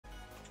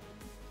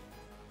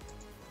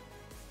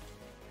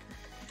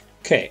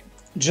Okay,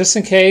 just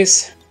in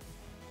case.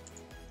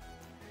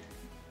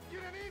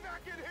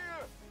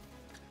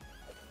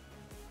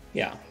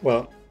 Yeah,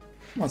 well,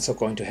 also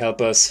going to help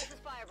us.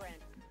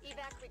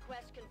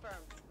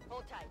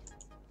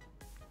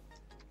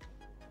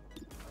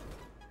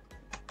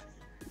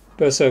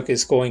 Berserk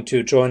is going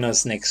to join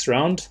us next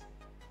round.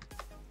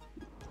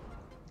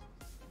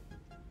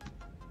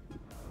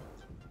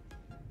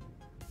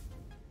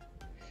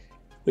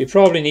 We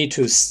probably need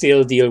to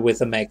still deal with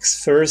the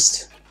mechs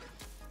first.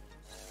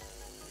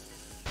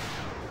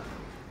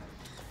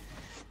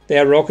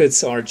 Their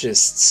rockets are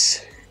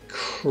just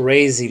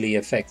crazily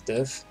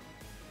effective.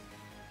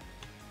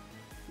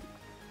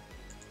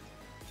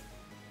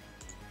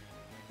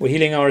 We're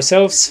healing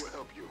ourselves.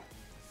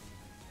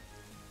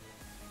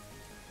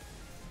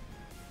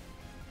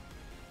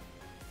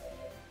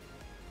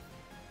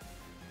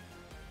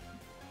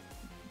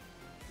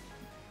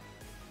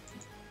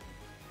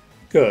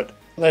 Good.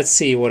 Let's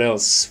see what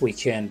else we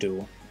can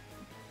do.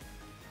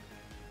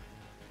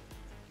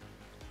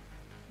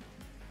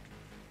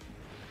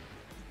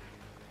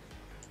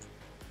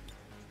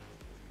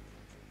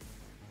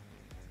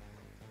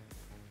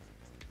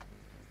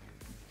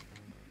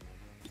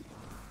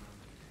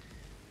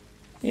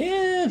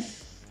 Yeah,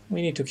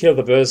 we need to kill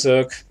the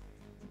Berserk.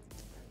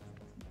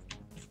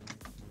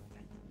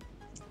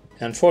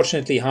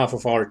 Unfortunately, half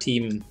of our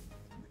team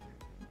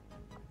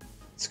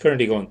is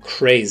currently going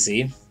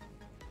crazy.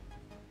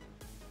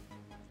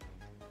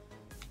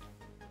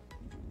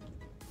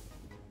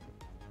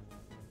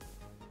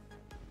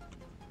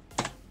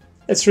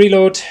 Let's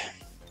reload.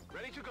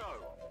 Ready to go.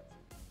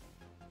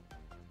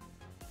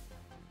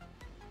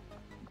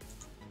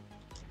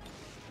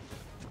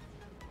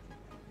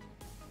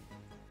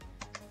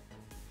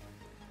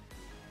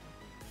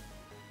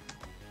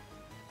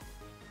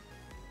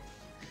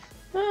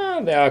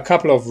 There are a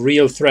couple of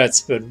real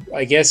threats, but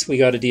I guess we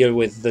got to deal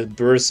with the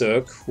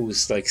Berserk,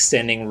 who's like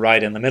standing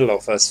right in the middle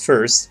of us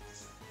first.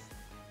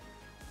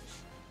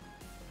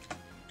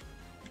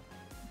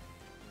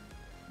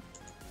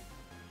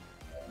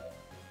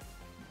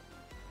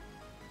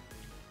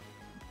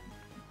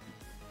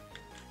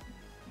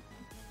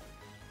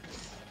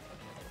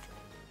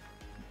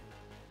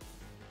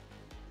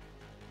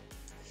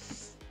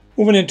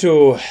 Moving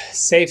into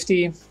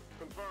safety.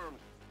 Confirmed.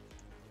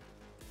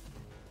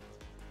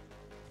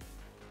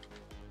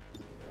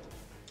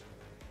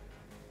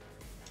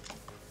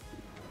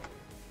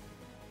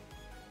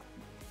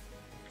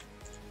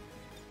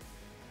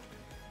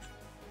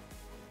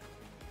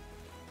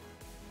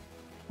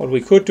 What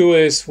we could do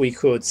is we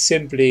could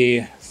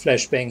simply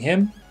flashbang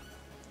him.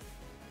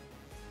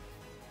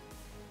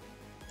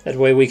 That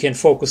way we can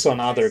focus on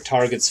other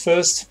targets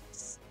first.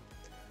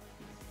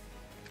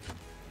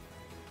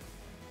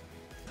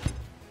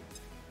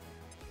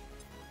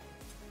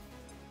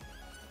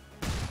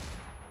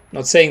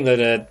 Not saying that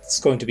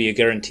it's going to be a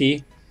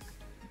guarantee,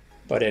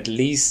 but at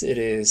least it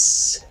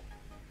is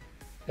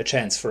a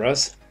chance for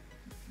us.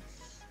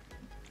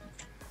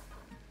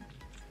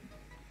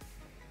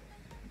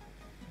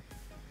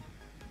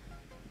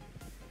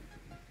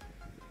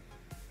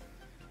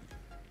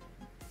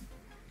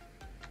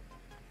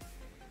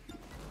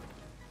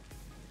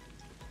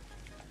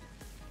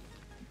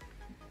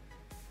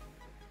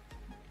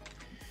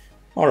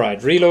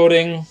 Alright,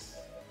 reloading.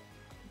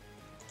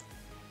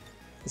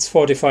 Let's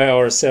fortify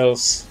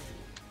ourselves.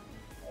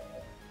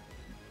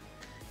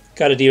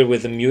 Gotta deal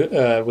with the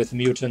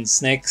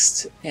mutants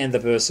next, and the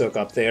Berserk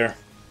up there.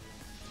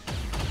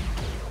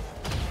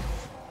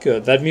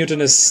 Good, that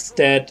mutant is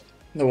dead.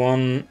 The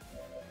one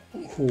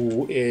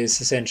who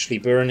is essentially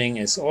burning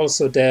is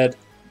also dead.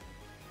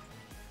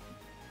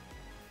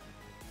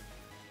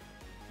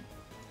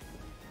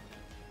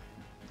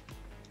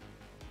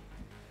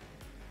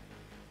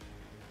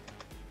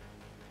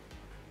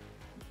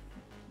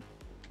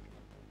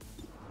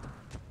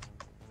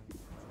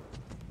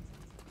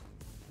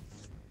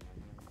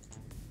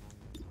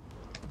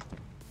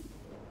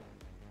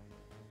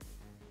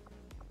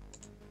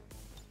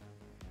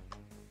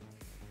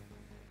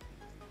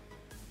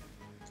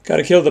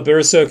 Gotta kill the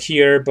Berserk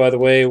here, by the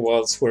way.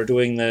 Whilst we're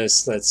doing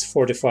this, let's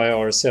fortify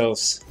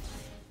ourselves.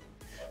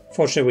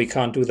 Fortunately, we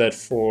can't do that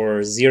for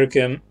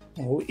Syken,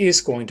 who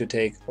is going to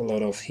take a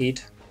lot of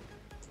heat.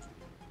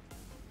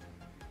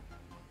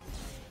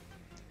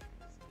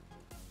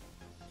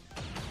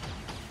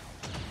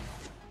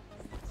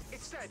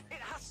 It's dead.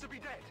 It has to be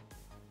dead.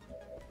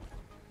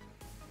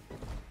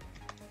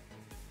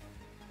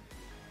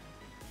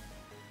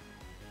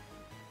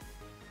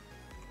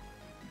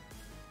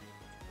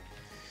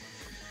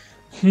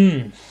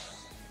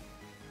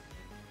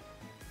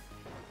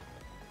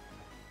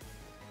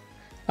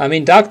 I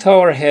mean, Dark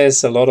Tower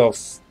has a lot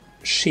of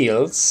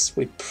shields.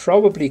 We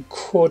probably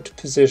could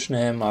position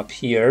him up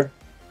here.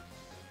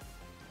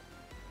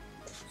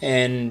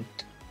 And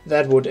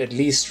that would at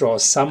least draw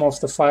some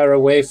of the fire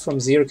away from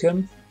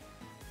Syken.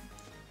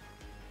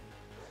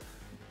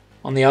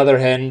 On the other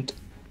hand,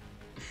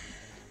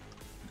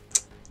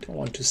 don't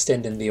want to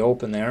stand in the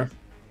open there.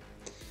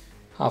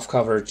 Half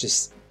cover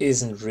just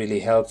isn't really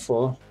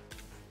helpful.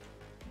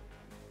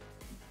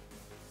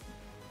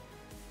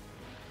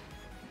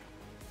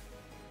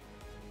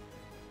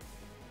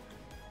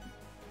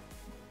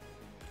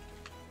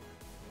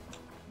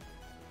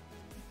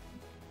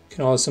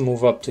 Can also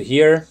move up to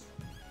here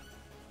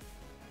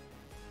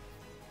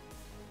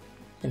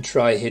and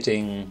try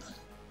hitting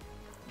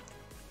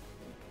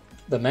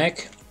the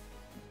mech.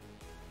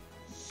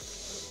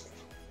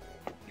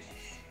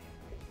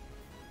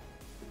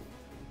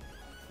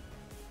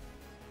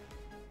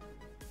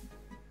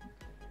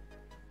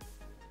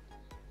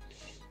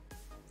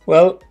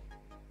 Well,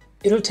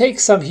 it'll take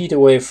some heat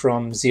away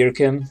from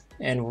Syken,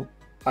 and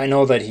I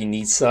know that he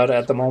needs that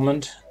at the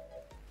moment.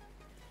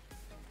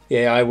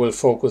 Yeah, I will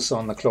focus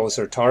on the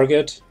closer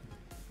target.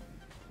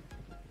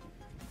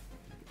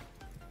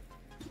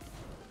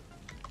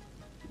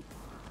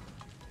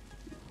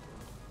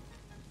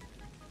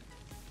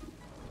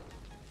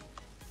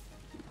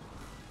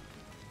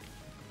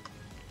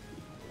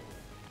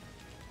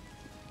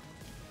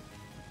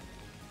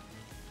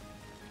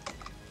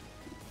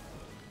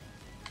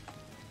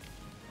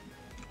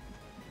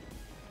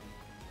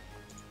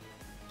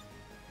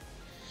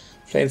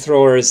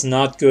 Flamethrower is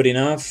not good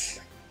enough.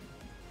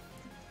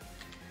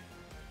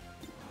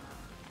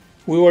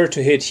 We were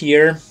to hit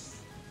here.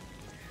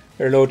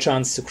 Very low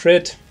chance to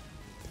crit.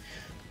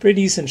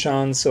 Pretty decent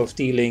chance of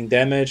dealing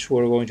damage.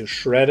 We're going to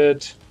shred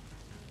it.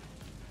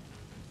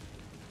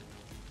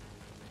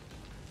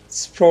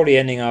 It's probably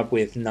ending up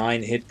with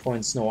 9 hit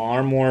points, no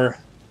armor.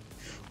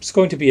 It's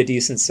going to be a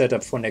decent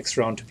setup for next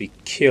round to be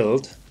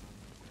killed.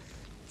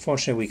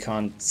 Fortunately, we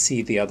can't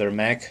see the other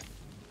mech.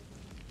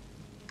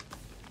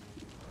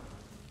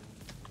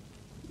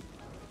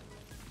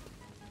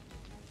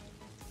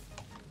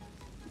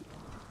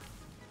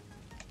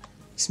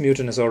 This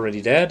mutant is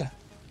already dead.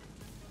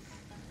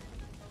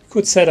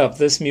 Could set up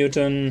this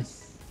mutant.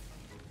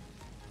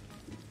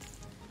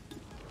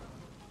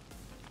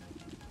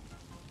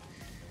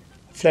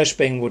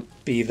 Flashbang would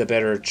be the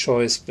better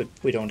choice, but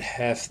we don't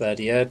have that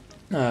yet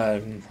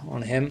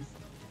on him.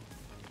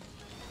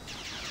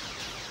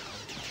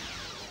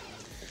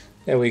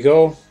 There we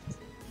go.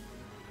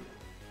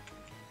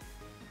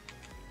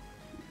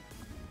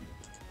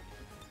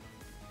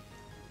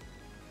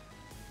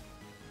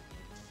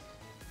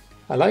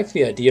 I like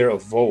the idea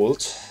of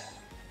Volt.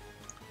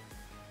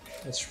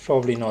 It's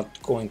probably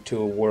not going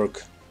to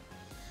work.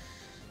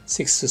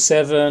 6 to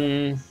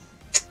 7.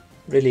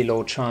 Really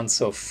low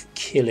chance of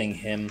killing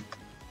him.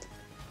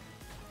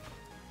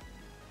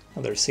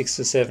 Another 6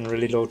 to 7.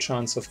 Really low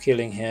chance of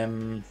killing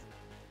him.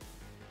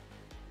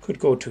 Could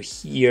go to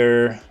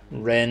here.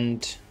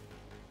 Rend.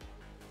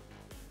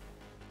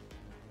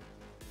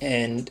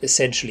 And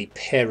essentially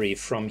parry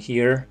from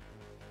here.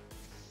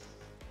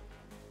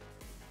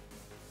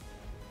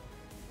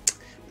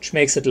 Which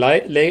makes it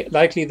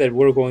likely that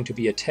we're going to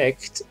be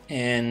attacked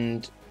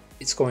and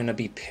it's going to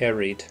be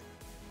parried.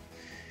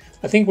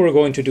 I think we're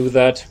going to do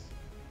that.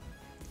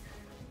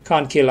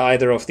 Can't kill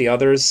either of the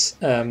others,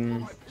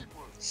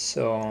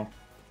 so...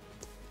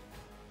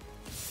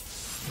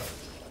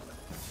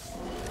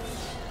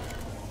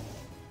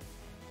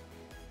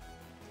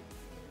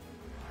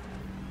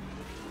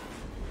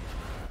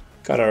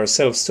 Got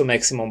ourselves to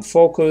maximum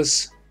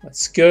focus,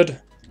 that's good.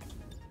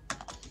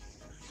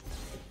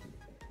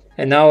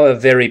 And now a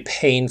very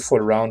painful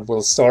round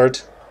will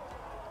start.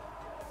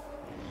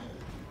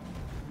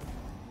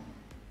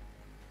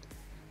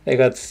 They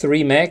got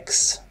 3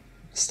 mechs,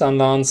 Stun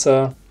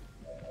Lancer,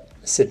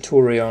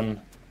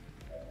 Centurion.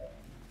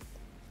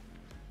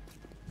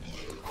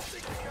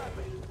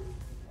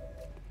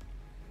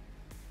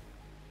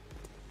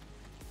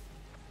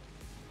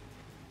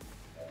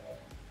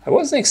 I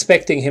wasn't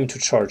expecting him to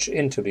charge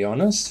in, to be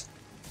honest.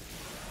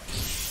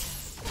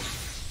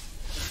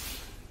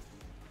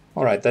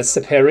 Alright, that's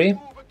the parry.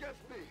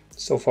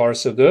 So far,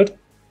 so good.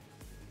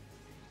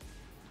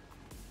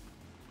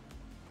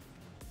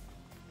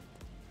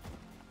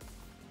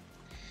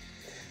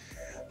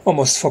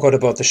 Almost forgot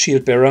about the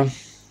shield bearer.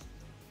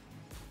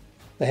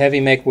 The heavy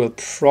mech will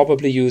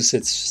probably use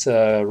its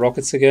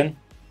rockets again.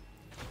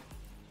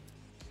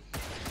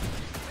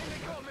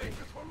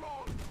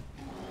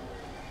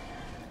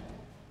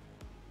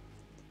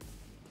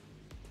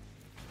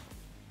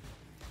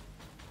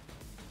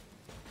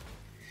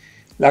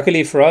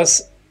 Luckily for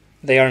us,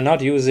 they are not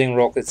using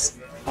rockets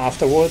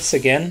afterwards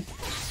again.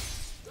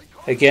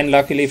 Again,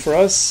 luckily for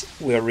us,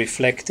 we are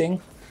reflecting.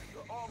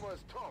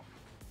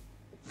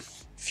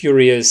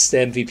 Furious, the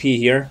MVP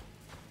here.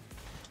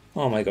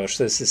 Oh my gosh,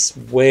 this is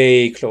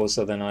way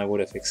closer than I would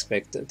have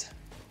expected.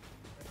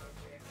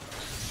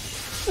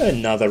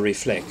 Another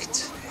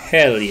reflect.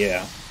 Hell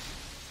yeah.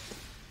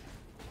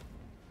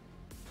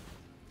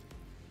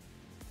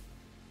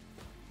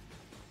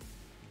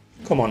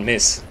 Come on,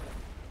 miss.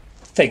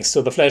 Thanks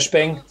to the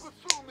flashbang.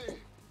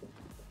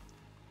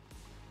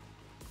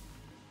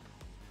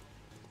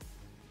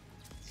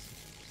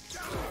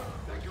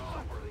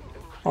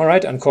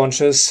 Alright,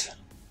 unconscious.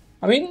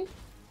 I mean,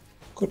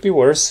 could be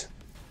worse.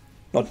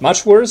 Not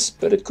much worse,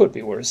 but it could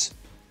be worse.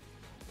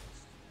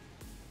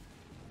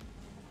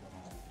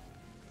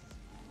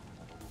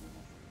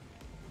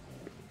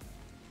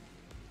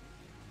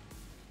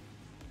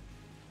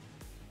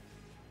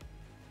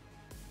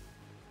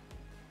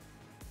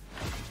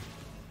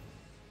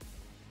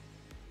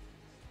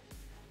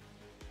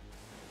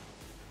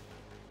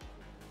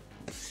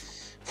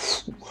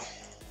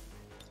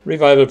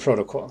 Revival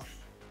protocol.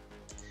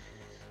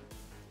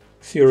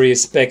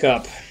 Furious back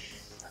up.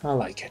 I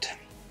like it.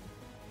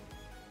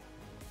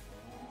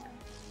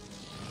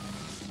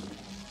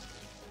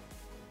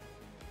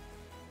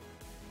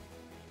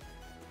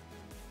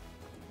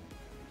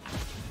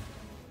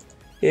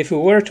 If we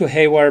were to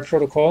haywire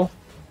protocol,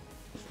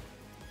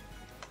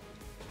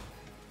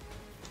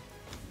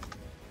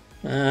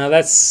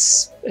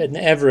 that's an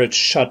average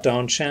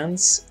shutdown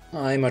chance.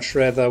 I much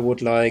rather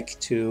would like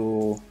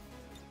to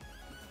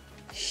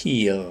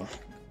heal.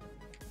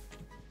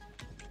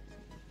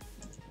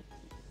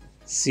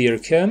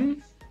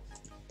 Syken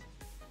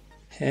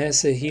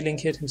has a healing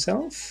kit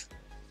himself.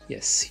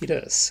 Yes, he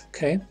does.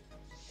 Okay.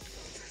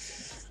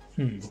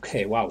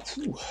 Okay, wow.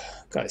 Ooh,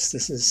 guys,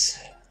 this is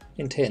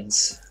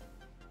intense.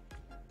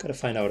 Gotta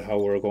find out how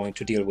we're going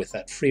to deal with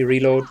that. Free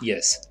reload,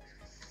 yes.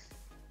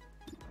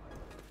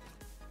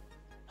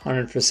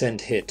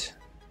 100% hit.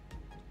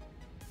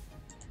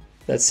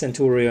 That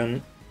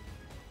Centurion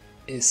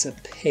is a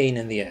pain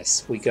in the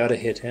ass. We gotta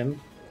hit him.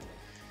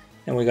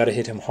 And we gotta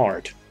hit him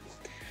hard.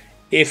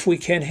 If we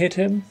can hit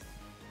him,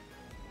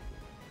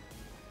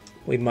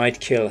 we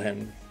might kill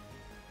him.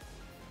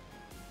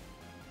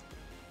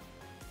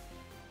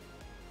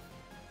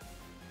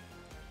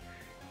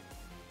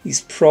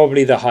 He's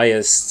probably the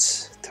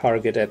highest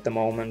target at the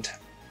moment.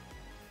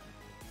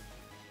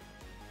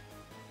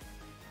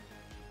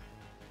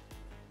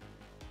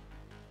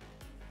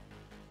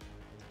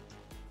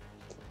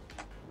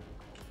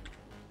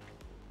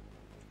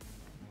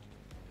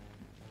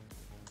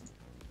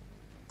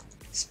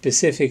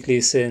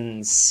 Specifically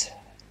since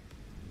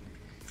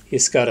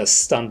he's got a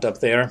stunt up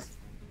there.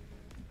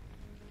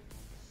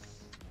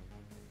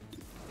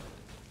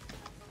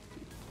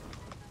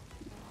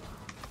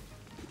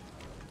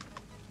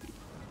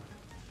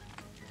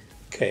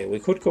 Okay, we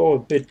could go a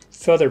bit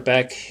further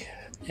back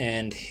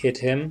and hit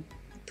him.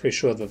 Pretty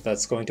sure that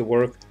that's going to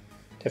work.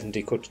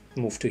 Definitely could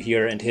move to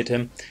here and hit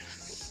him.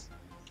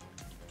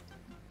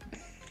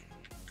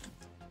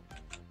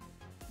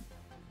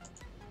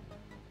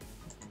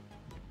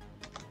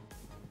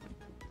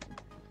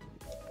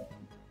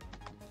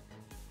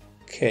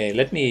 Okay,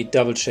 let me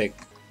double check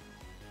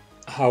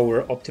how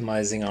we're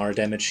optimizing our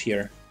damage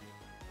here.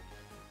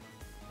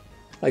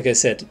 Like I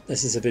said,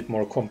 this is a bit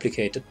more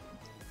complicated.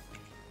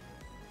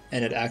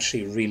 And it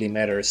actually really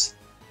matters.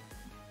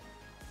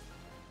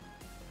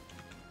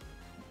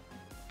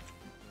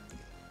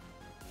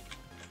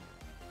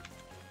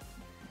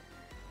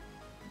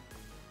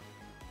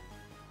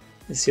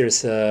 This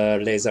here's a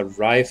laser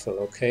rifle,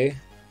 okay.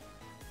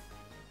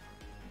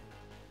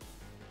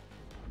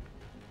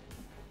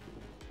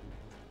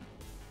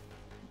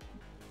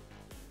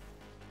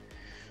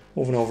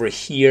 Moving over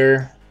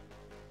here.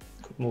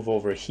 Could move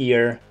over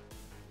here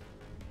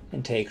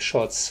and take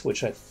shots,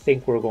 which I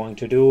think we're going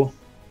to do.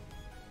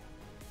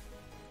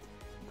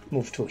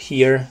 Move to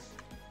here.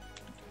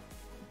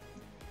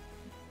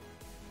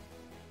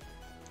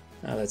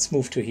 Now let's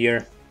move to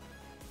here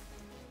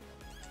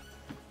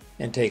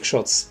and take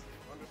shots.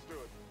 Understood.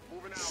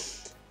 Moving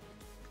out.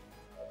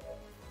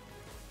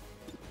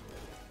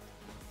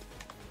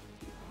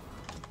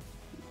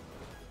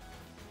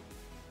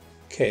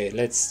 Okay,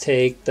 let's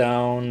take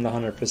down the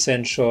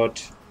 100%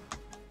 shot,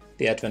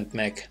 the Advent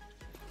mech.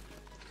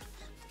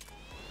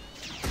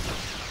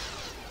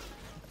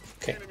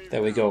 Okay,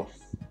 there we go.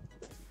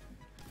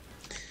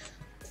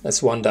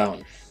 That's one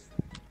down.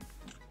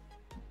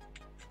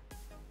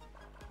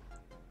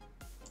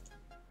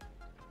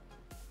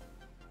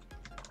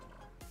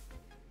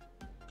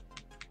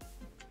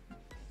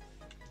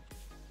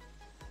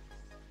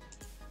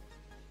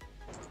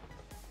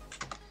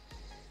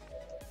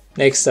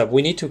 Next up,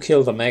 we need to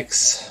kill the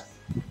mechs.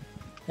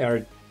 They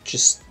are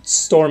just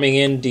storming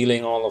in,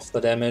 dealing all of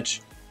the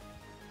damage.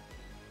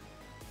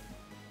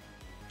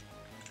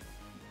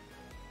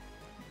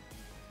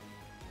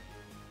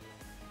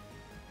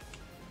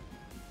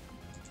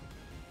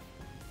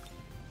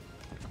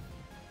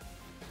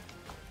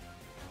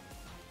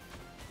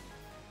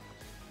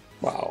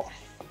 Wow.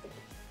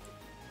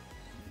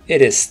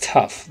 It is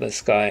tough,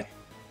 this guy.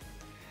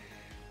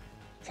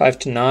 5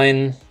 to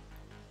 9.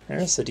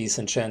 There's a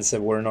decent chance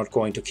that we're not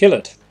going to kill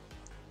it.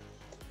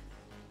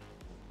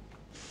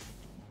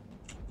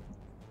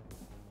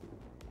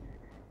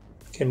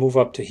 Can move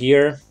up to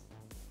here.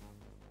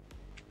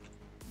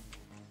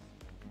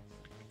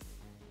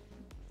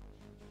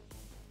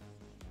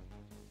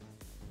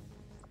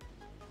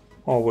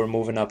 Or we're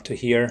moving up to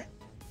here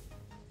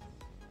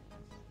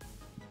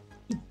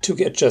to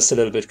get just a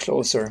little bit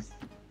closer.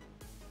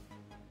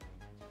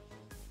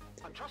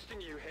 I'm trusting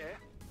you here.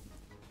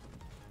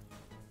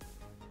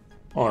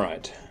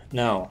 Alright,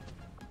 now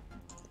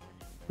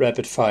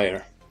rapid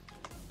fire.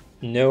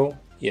 No,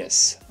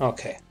 yes,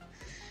 okay.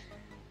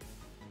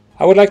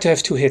 I would like to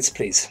have 2 hits,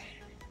 please.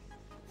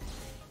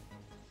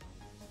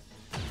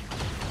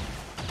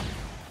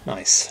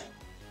 Nice.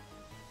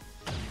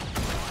 I got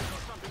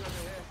something over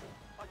here.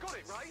 I got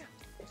it, right?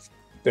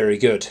 Very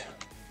good.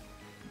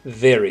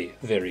 Very,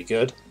 very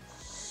good.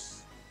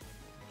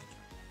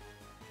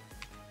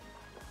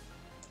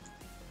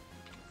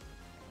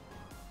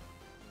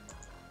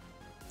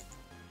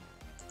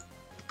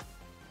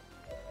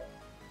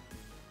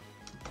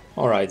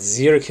 Alright,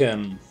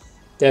 Syken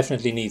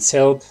definitely needs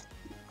help.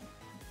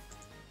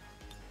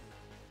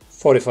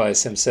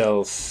 Fortifies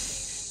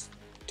himself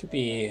to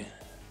be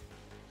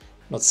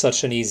not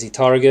such an easy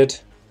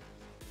target.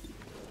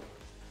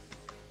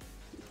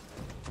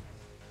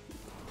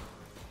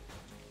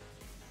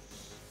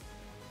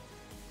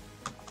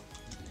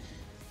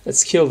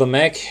 Let's kill the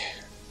mech.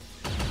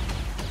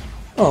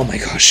 Oh my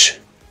gosh,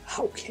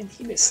 how can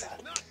he miss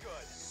that?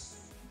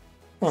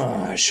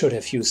 Oh, I should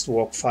have used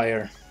walk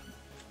fire.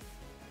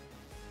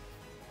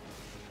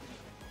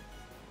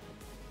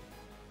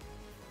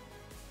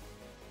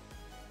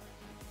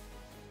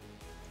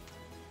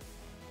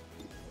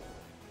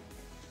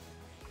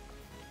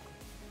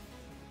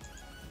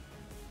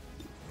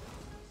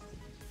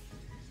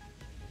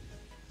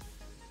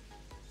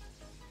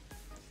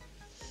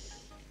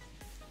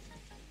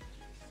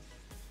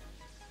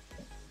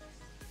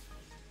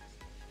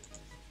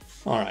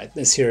 Alright,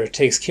 this here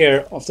takes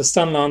care of the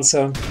stun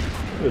lancer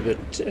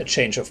with a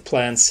change of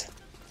plans.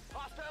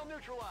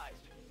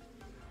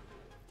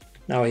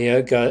 Now he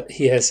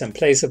has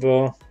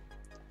Implaceable,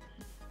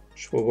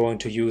 which we're going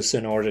to use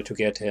in order to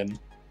get him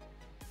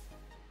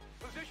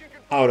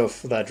out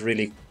of that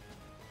really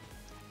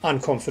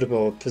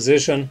uncomfortable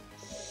position.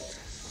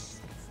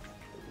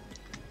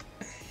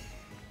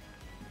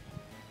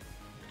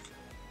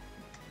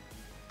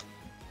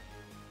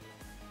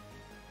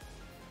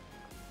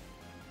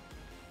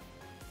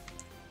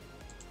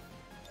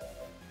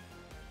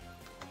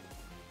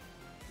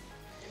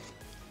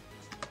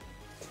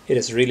 It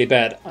is really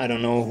bad. I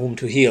don't know whom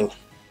to heal.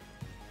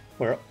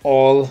 We're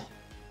all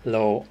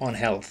low on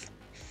health.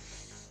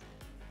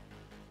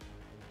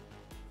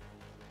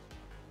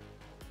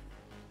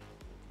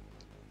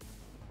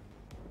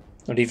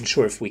 Not even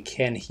sure if we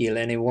can heal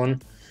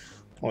anyone,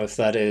 or if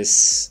that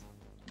is,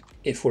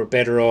 if we're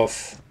better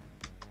off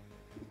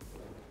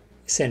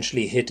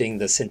essentially hitting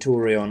the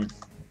Centurion.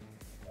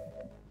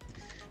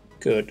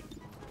 Good.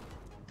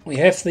 We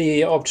have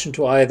the option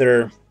to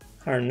either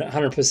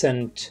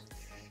 100%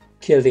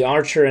 kill the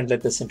archer and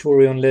let the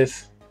Centurion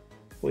live,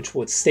 which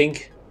would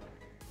stink.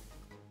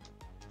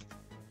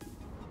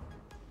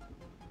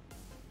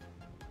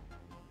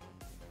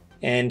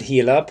 And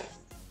heal up.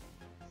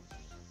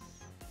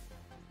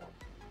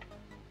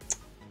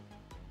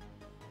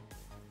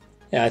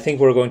 Yeah, I think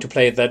we're going to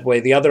play it that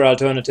way. The other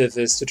alternative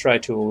is to try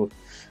to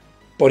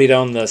body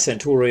down the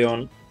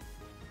Centurion.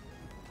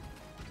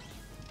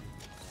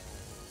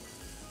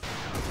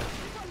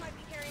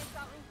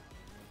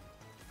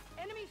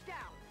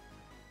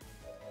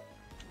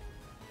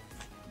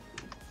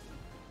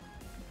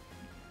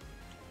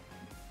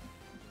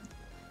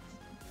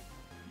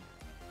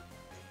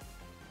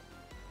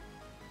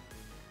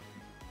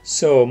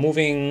 So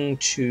moving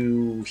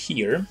to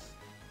here.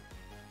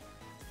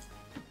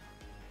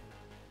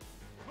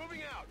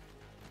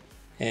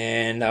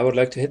 And I would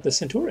like to hit the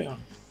Centurion.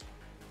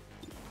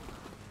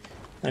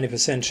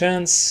 90%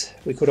 chance.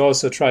 We could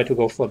also try to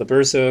go for the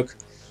Berserk.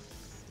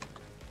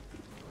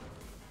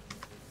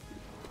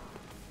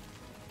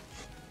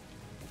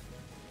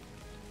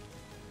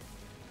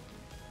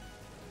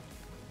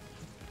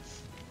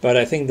 But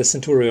I think the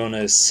Centurion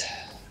is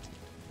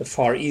the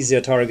far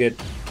easier target.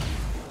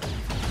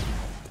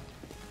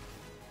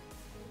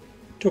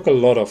 Took a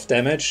lot of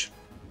damage.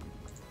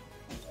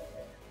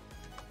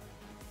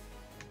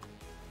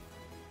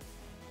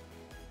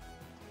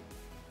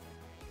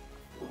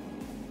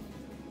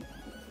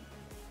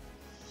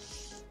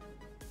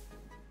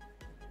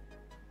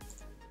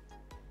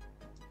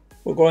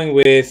 We're going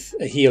with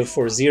a heal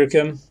for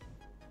Syken.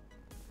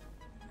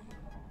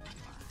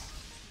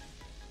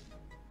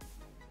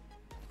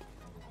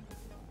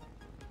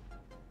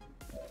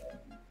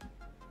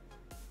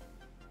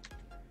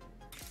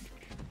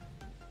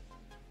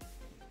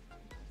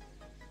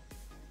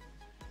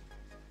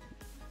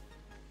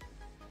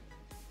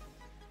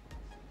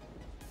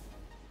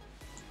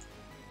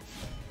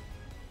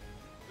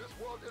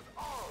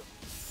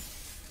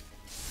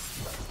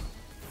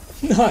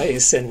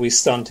 Nice, and we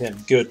stunned him.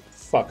 Good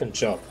fucking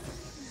job.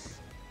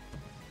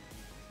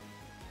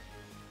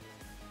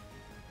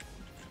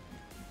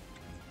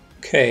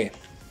 Okay.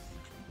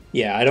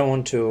 Yeah, I don't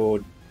want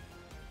to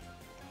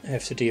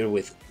have to deal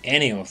with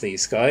any of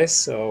these guys,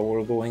 so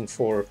we're going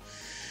for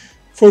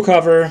full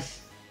cover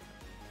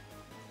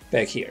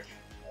back here.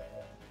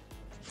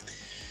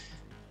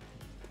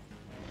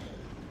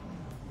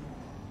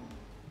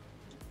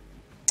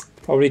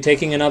 Probably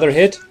taking another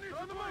hit.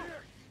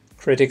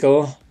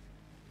 Critical.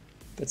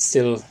 But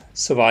still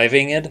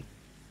surviving it.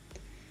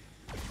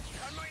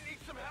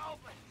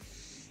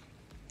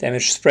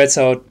 Damage spreads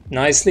out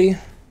nicely. Get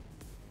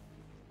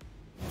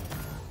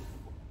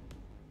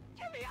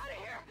me out of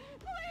here,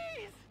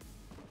 please!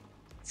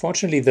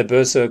 Fortunately, the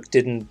Berserk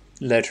didn't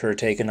let her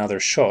take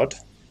another shot.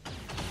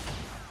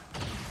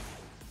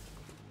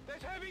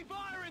 There's heavy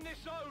fire in this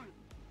zone.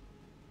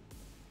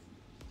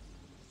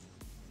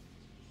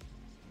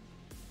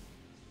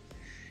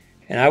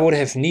 And I would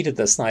have needed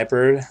the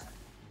sniper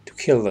to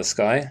kill this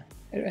guy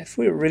if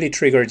we really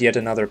triggered yet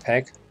another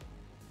pack.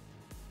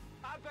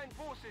 Advent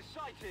forces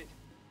sighted.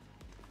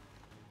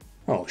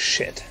 Oh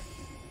shit.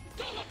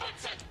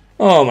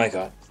 Oh my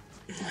god.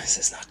 This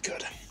is not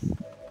good.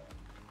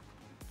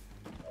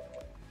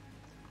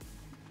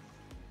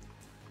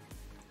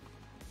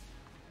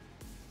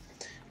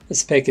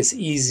 This pack is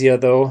easier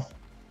though.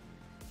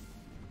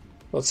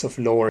 Lots of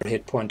lower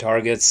hit point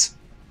targets.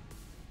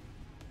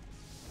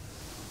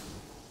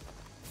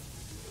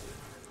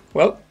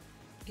 Well,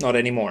 not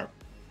anymore.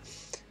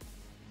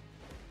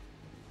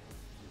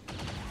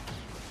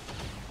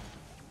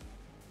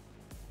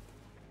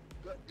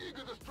 They're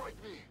eager to strike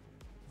me.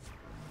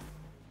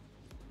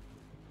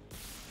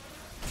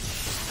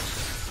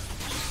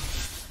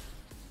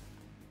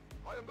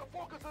 I am the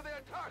focus of their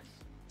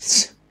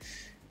attacks.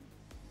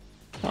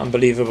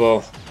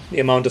 Unbelievable. The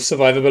amount of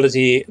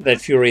survivability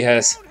that Fury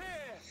has. Down here.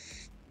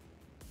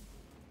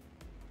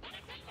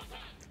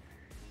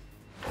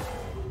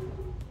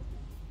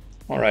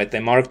 Alright, they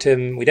marked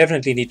him. We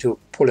definitely need to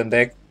pull him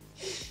back.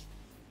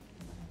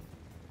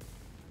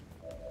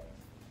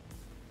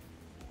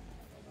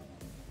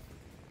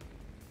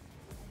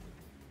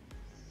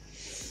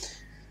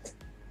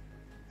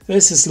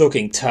 This is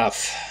looking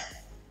tough.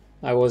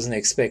 I wasn't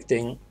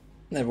expecting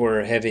that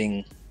we're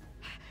having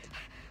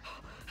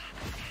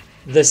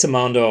this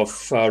amount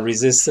of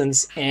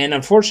resistance, and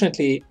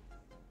unfortunately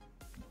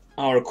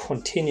our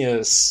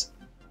continuous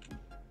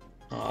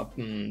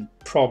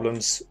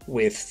problems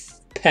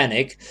with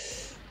panic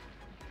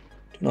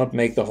do not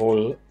make the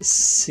whole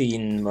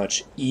scene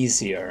much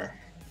easier.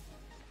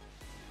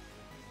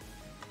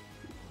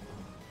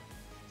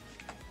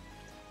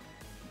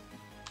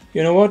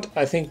 You know what?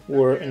 I think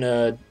we're in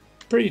a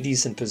pretty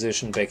decent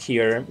position back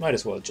here. Might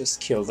as well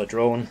just kill the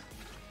drone.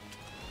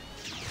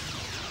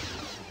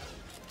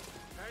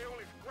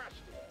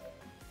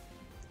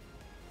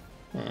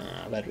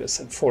 That was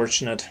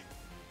unfortunate.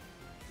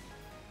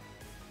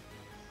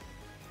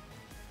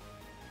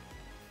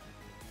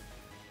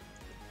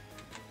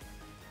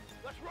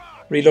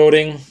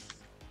 Reloading.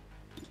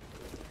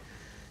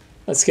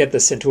 Let's get the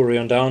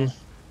Centurion down.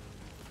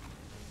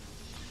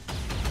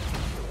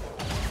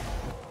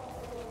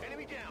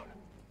 Enemy down.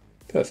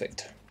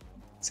 Perfect.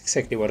 That's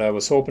exactly what I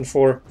was hoping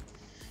for.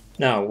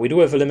 Now, we do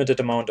have a limited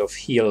amount of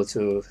heal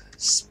to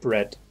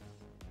spread.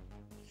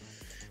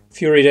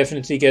 Fury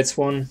definitely gets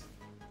one.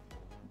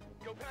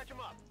 Go patch him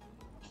up.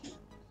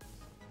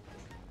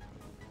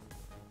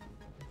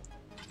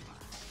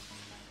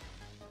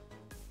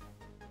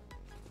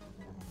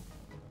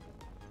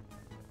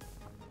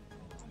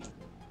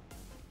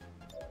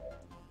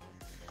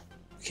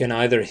 We can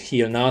either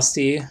heal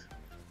Nasty.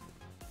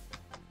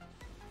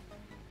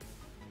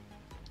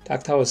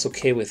 Dark Tower is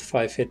okay with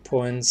 5 hit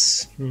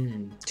points.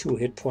 2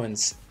 hit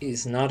points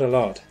is not a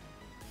lot.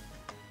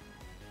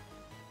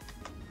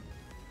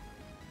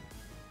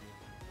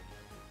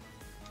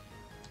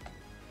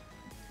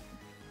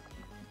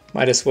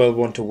 Might as well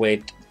want to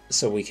wait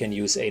so we can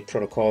use 8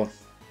 protocol.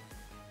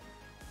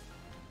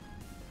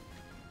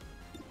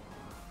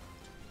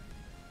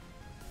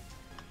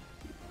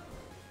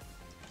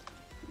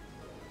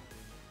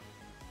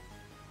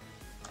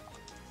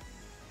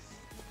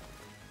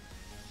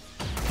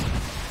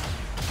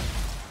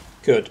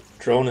 Good,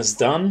 drone is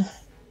done.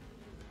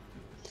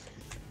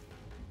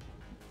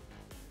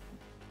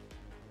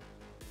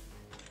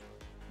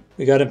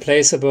 We got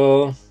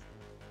implaceable.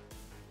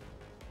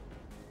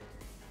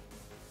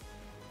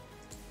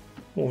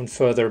 Moving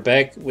further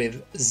back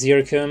with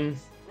Syken.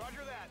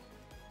 Roger that.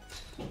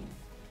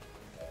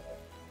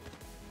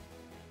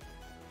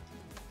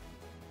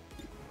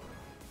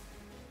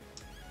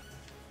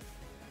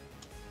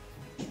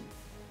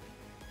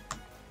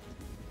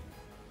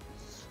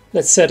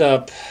 Let's set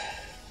up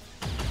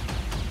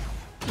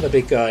the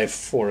big guy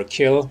for a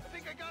kill. I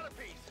think I got a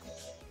piece.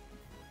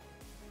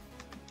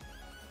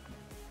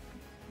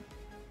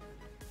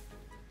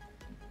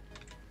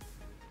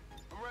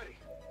 I'm ready.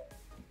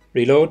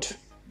 Reload.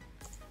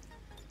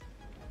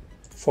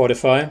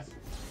 Fortify.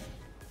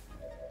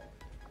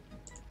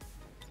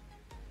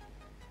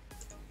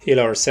 Heal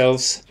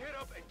ourselves. Get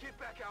up and get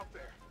back out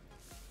there.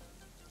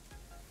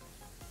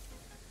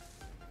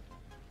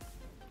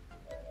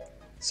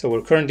 So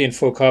we're currently in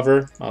full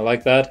cover. I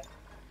like that.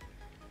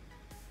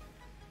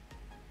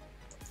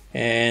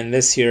 And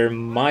this here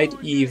might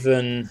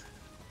even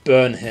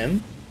burn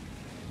him.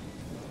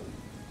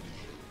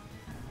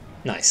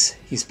 Nice,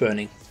 he's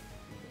burning.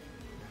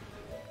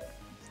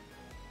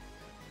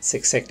 That's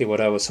exactly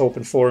what I was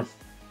hoping for.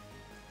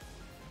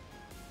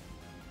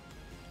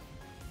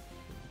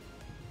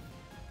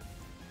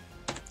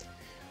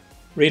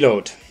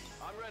 Reload.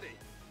 I'm ready.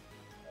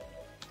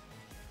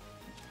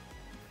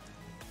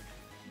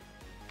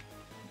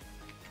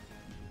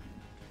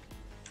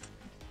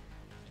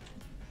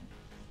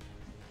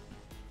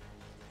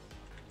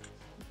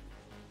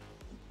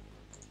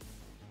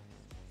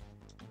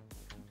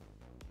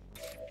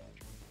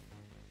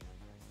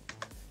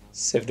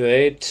 Save to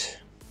 8.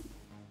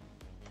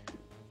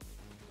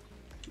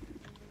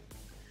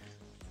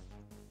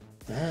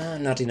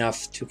 Not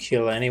enough to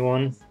kill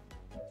anyone.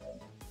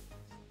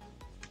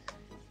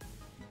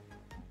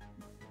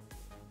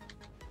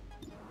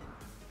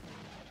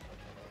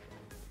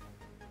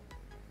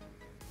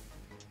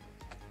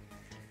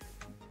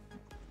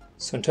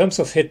 So in terms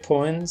of hit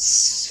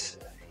points,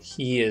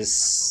 he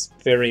is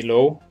very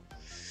low.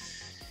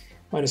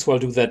 Might as well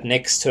do that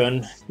next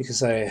turn,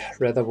 because I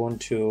rather want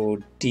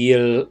to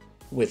deal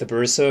with a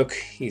Berserk.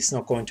 He's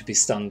not going to be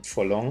stunned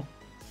for long.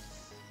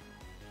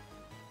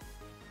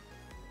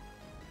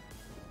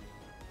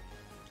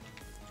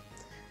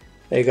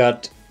 They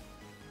got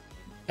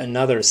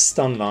another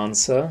Stun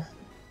Lancer,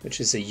 which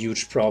is a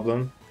huge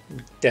problem.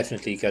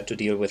 Definitely got to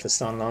deal with a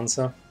Stun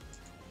Lancer.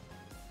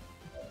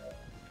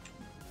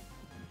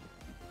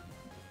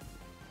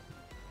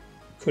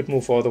 Could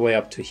move all the way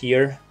up to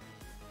here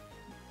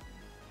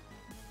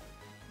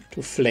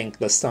to flank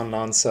the Stun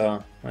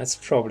Lancer. That's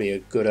probably a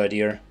good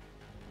idea.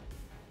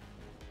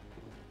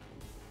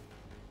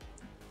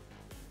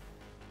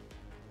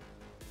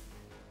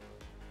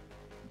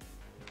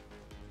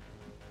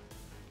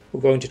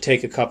 We're going to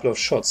take a couple of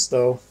shots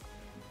though.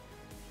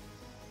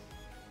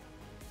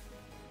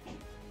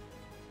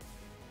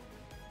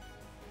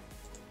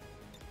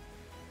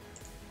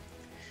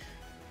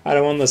 I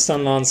don't want the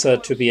Stun Lancer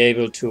to be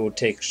able to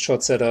take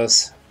shots at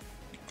us.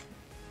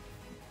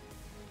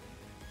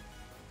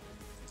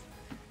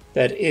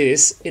 That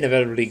is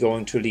inevitably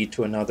going to lead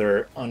to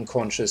another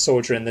unconscious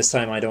soldier, and this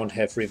time I don't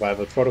have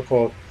Revival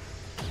Protocol.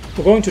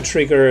 We're going to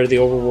trigger the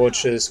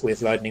Overwatches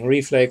with Lightning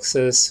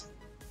Reflexes.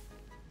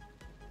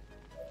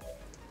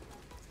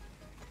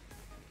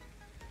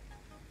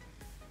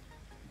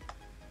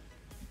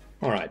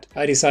 Alright,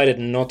 I decided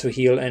not to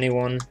heal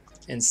anyone.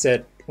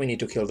 Instead, we need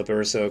to kill the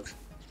Berserk.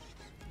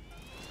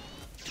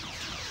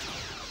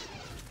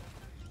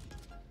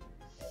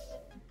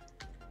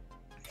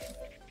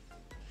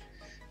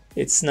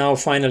 It's now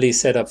finally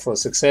set up for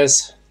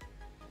success.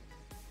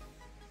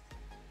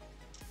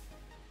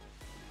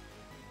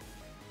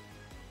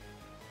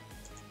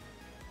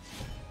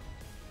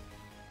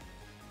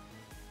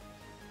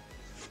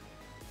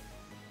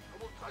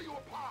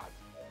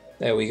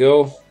 There we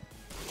go.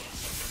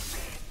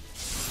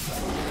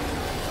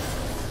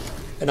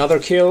 Another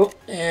kill,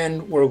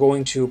 and we're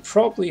going to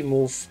probably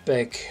move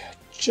back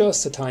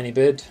just a tiny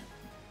bit.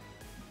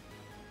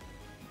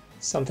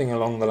 Something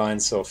along the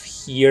lines of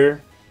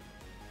here.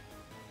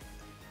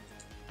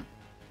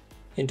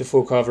 Into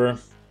full cover.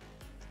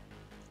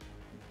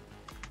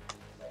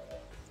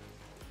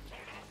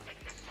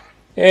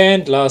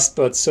 And last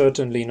but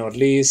certainly not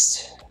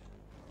least,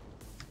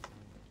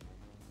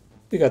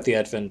 we got the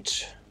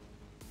Advent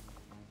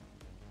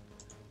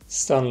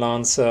Stun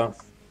Lancer.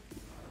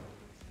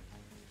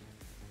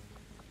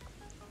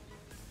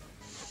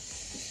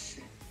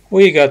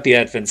 We got the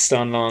Advent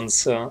Stun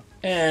Lancer,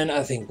 and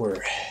I think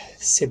we're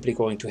simply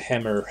going to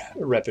hammer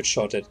a Rapid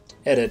Shot at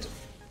it.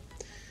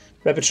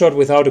 Rapid Shot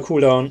without a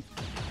cooldown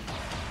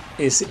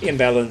is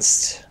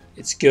imbalanced.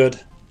 It's good.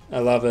 I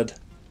love it.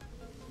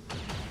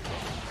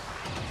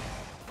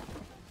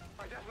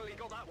 I definitely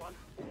got that one.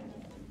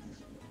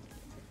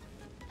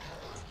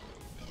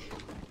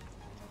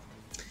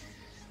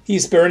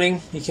 He's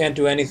burning. He can't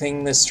do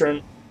anything this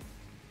turn.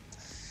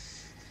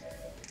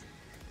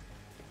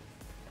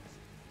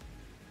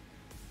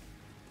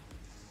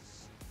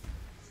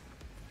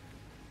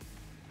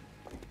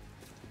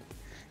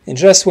 And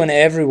just when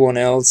everyone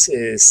else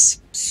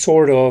is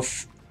sort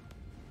of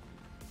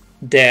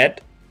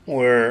dead,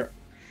 we're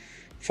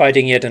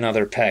fighting yet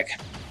another pack.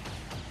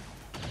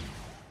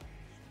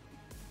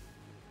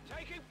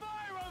 Taking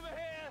fire over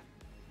here.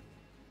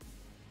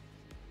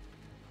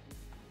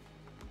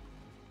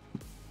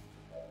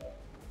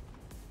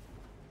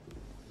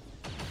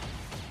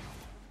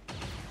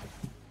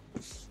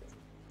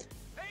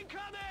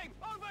 Incoming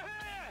over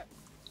here.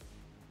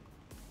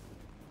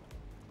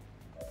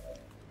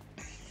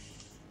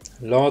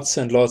 Lots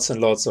and lots and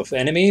lots of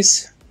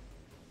enemies.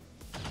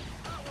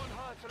 That one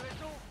hurts a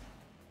little.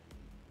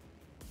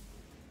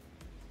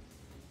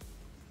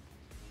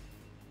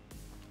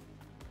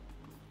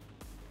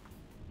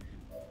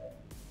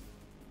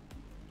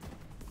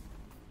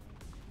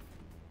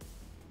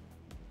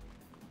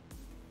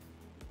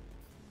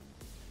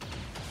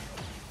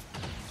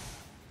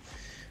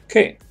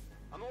 Okay,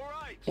 I'm all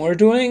right. we're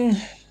doing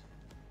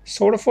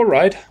sort of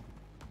alright.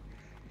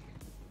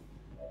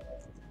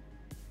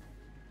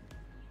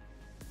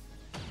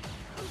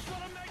 Who's got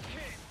a med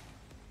kit?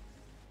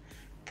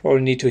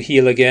 Probably need to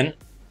heal again.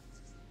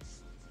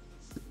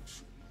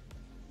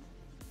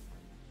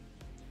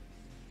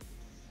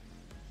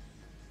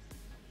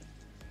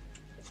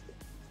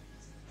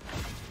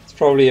 It's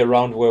probably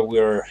around where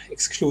we're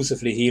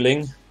exclusively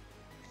healing.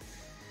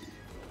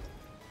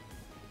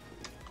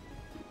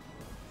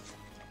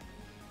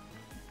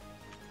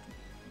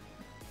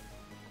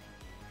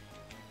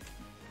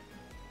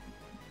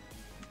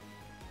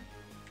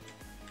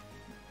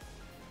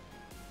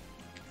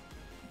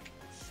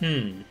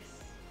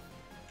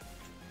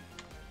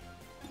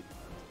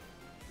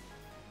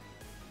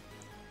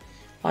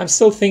 I'm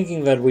still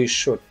thinking that we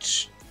should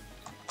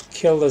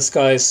kill this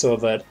guy so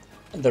that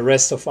the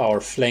rest of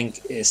our flank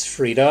is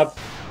freed up.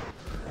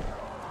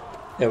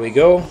 There we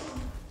go.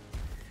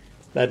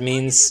 That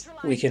means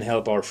we can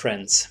help our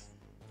friends.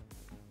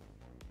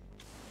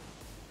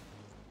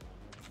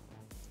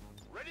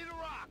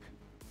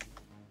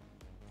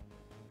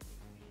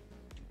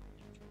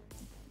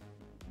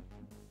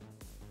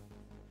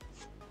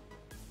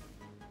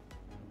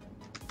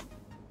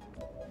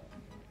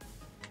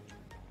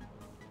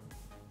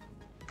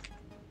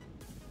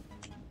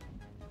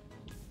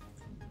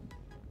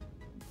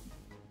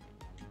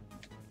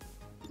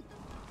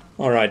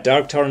 Alright,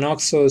 Dark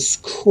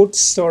Tarnoxus could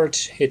start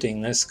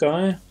hitting this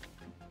guy.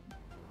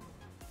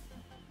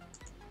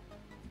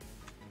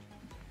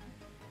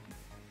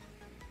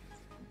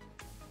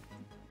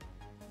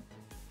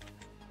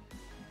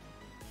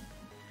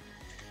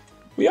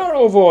 We are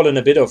overall in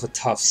a bit of a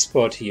tough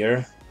spot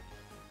here.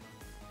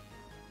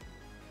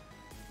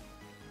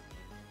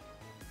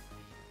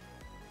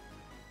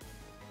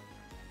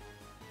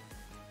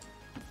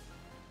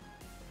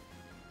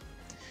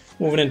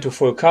 Moving into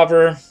full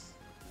cover.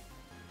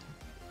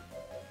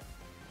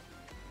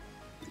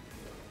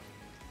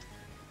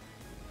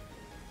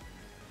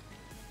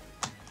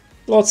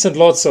 Lots and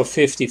lots of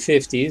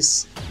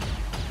 50-50s.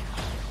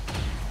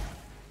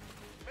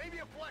 Maybe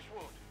a flesh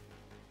wound.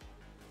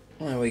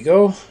 There we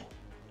go.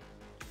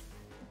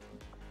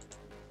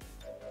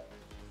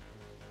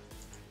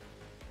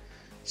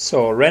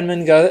 So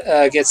Renman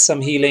gets some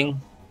healing,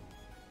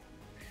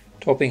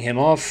 topping him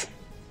off.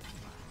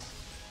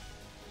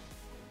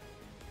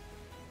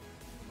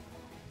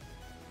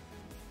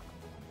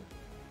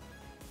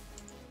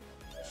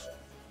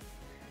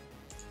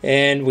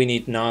 And we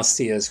need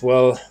Nasty as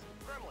well.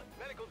 Gremlin,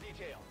 medical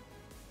detail.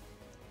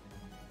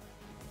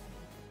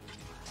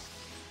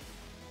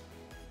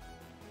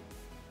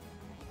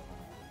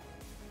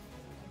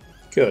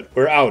 Good,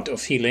 we're out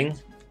of healing.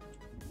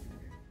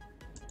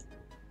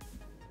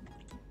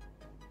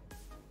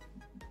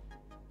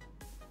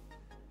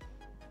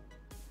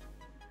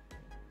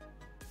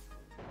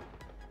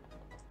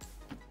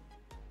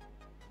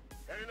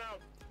 Heading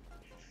out.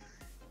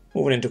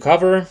 Moving into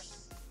cover.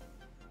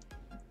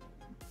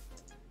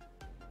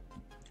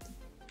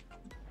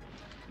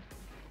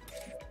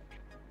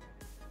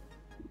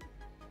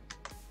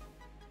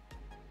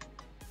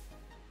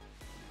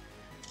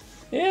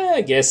 Yeah,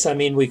 I guess, I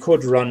mean, we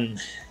could run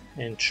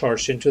and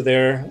charge into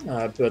there,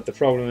 but the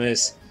problem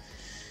is,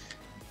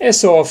 as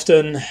so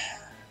often,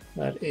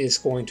 that is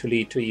going to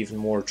lead to even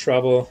more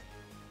trouble.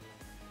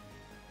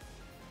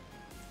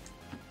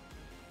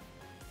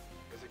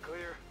 Is it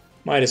clear?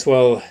 Might as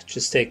well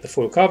just take the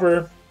full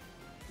cover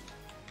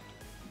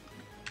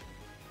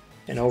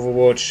and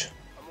Overwatch.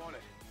 I'm on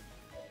it.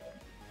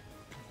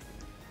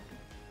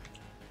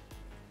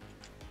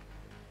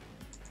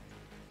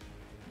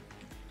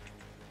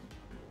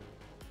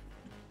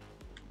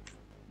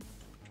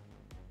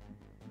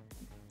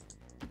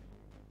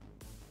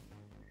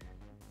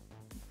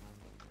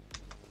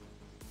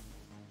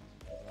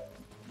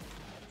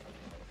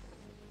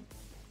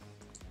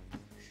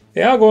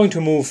 They are going to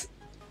move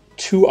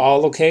to our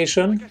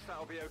location, Guess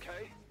that'll be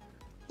okay.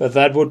 but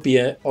that would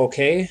be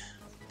okay,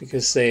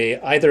 because they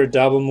either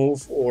double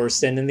move or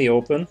stand in the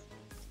open.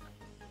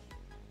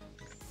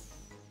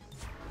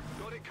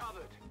 Got it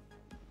covered.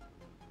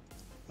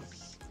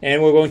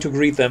 And we're going to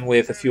greet them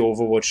with a few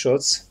Overwatch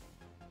shots.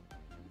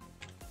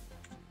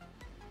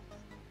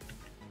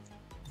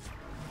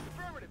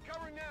 Affirmative,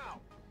 covering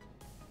now.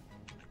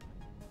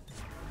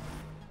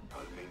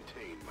 I'll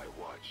maintain my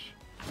watch.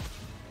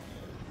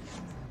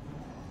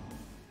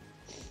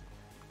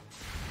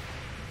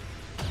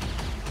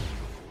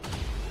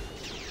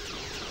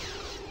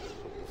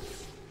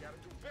 Gotta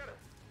do better.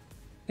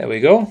 There we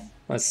go.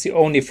 That's the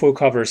only full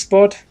cover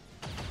spot.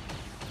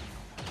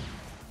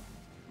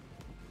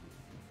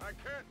 I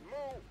can't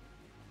move.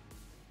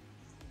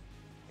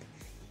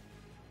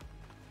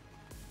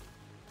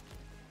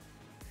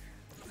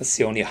 That's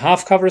the only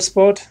half cover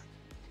spot.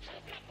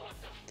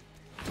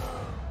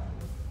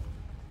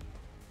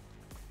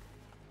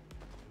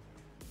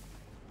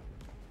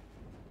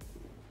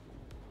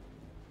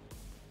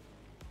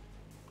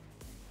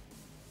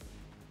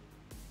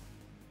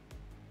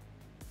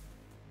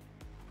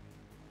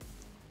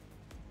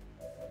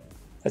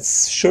 That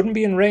shouldn't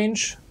be in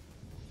range.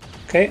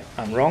 Okay,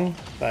 I'm wrong.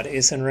 That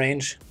is in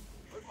range.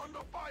 I'm under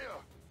fire.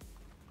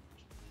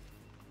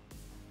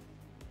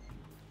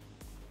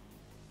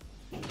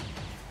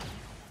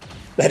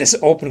 That is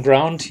open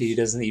ground. He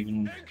doesn't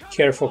even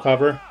care for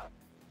cover.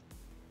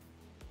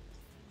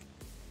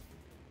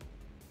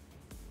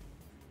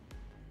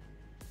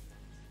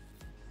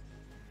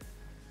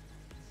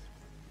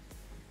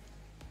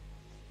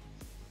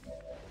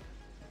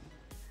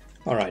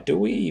 Alright, do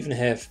we even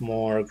have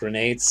more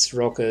grenades,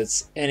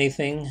 rockets,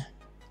 anything?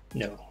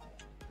 No.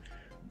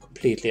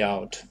 Completely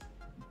out.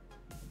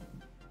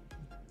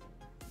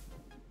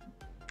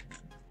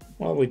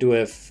 Well, we do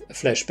have a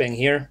flashbang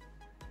here.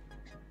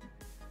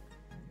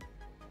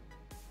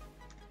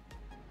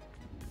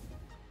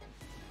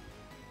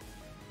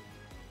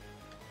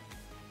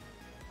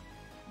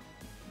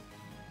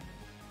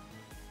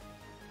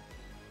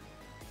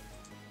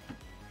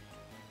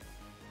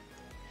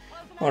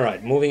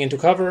 Alright, moving into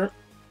cover.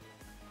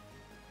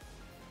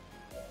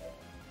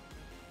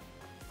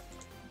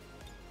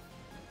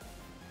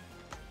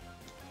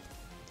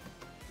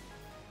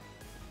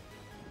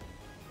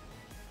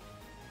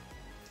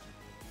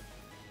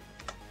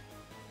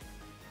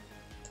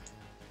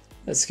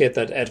 Let's get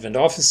that Advent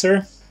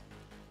Officer.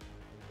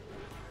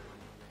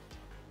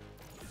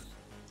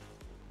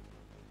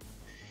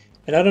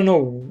 And I don't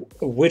know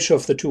which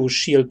of the two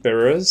shield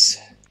bearers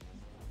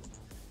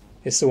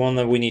is the one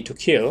that we need to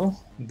kill,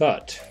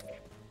 but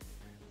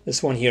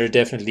this one here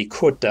definitely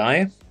could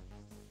die.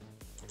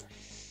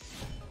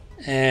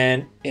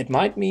 And it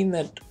might mean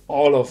that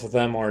all of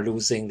them are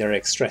losing their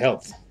extra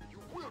health. You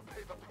will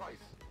pay the price.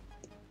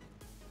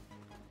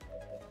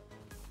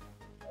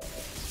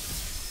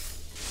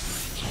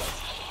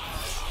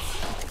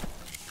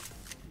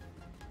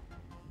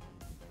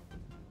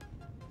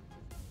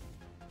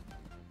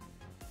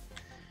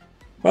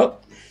 Well,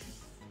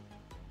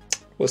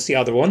 what's the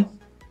other one?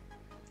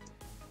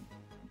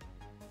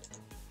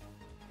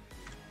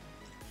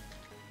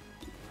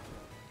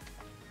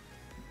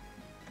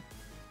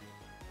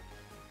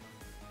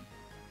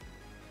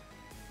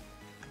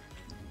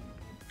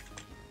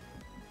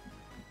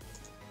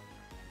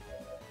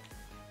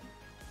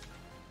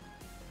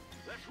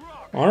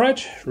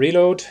 Alright,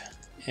 reload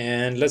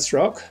and let's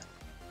rock.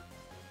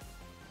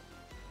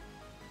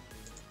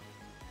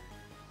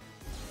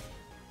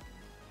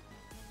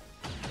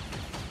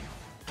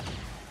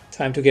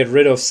 Time to get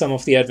rid of some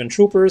of the advent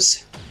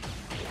troopers.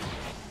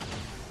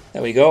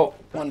 There we go,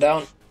 one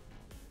down.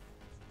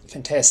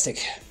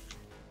 Fantastic.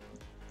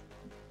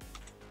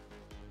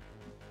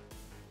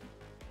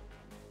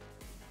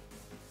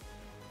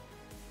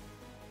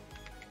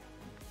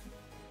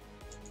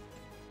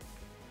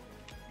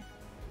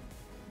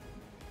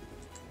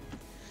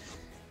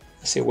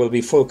 So it will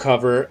be full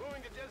cover,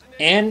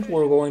 and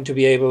we're going to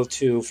be able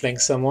to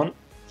flank someone.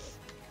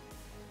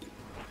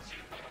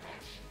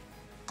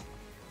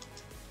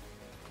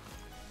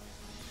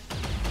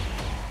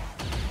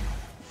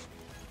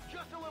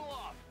 Just a little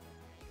off.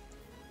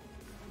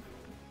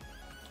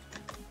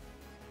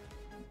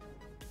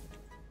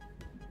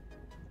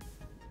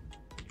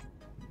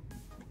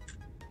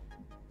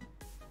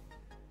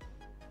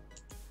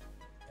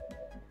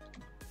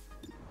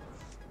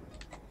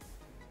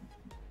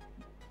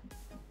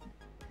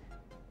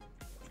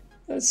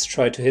 Let's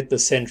try to hit the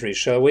sentry,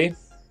 shall we?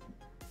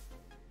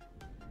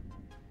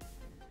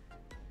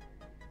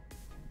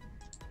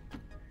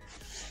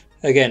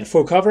 Again,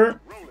 full cover,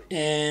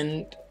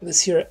 and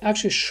this here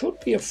actually should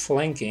be a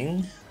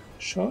flanking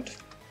shot.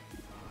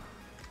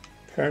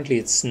 Apparently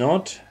it's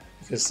not,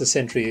 because the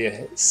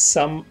sentry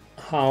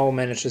somehow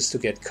manages to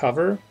get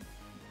cover.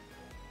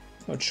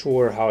 Not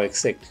sure how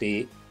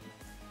exactly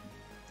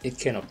it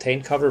can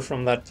obtain cover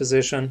from that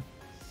position.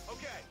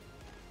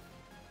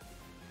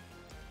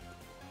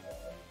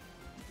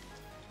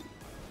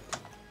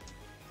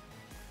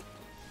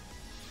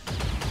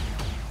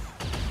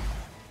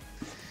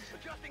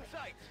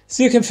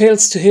 Syken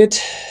fails to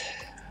hit,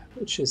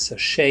 which is a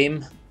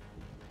shame.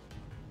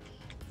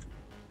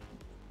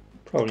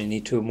 Probably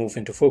need to move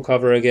into full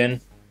cover again.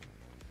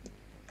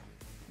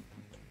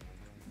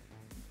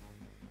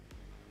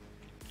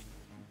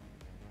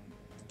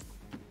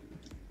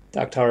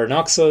 Dark Tower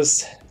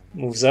Noxus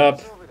moves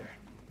up.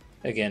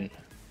 Again,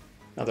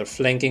 another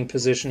flanking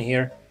position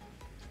here.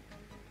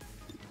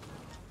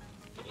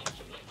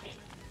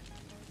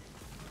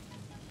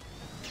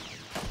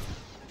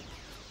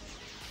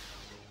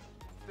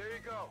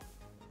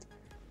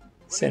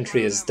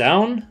 Sentry is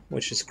down,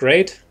 which is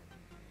great.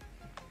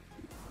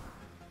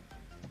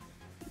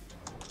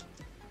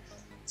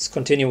 Let's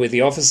continue with the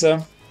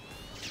officer.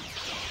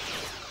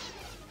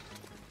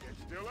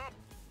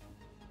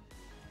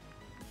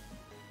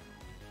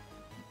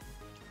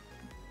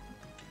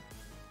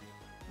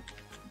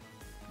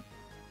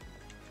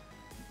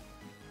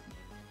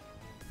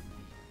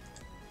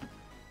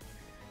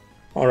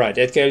 Alright,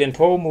 Edgar Allan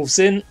Poe moves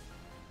in.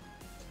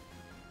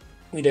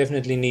 We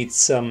definitely need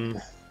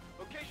some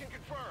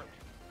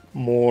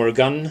more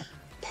gun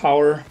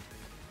power.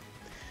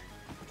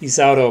 He's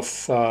out of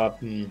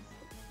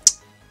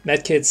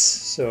medkits,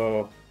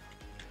 so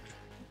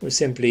we're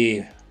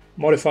simply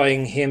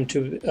modifying him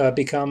to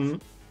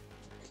become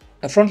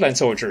a frontline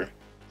soldier.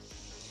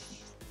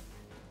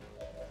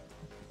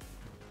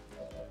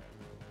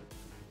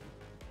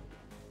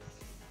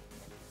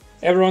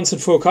 Everyone's in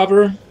full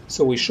cover,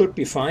 so we should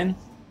be fine.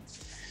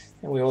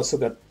 And we also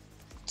got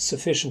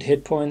sufficient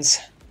hit points.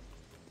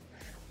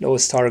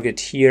 Lowest target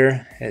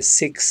here has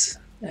 6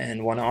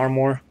 and 1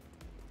 armor.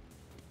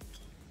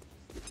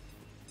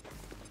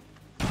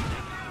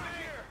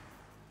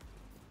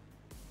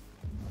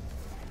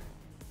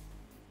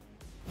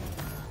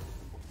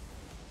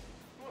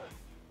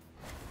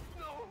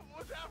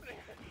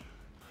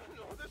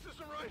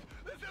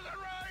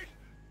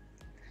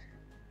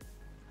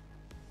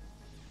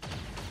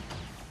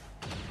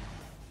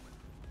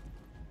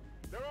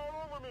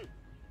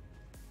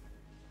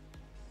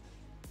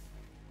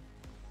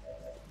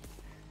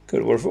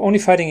 Good, we're only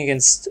fighting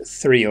against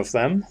 3 of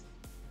them,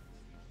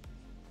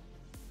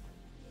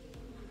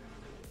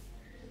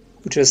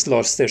 who just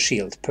lost their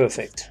shield.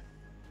 Perfect.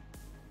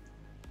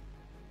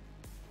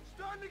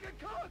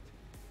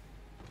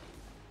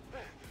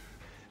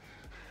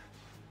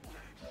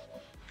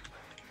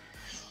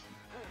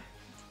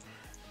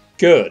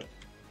 Good.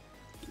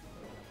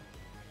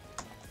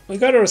 We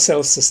got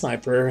ourselves a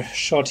sniper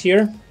shot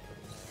here.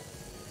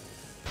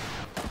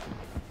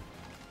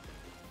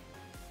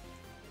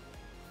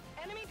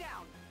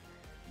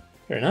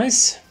 Very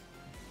nice.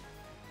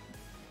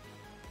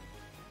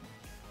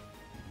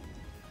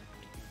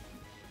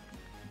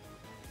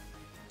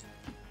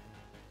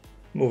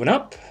 Moving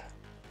up.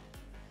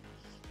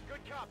 Good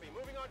copy.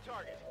 Moving on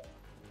target.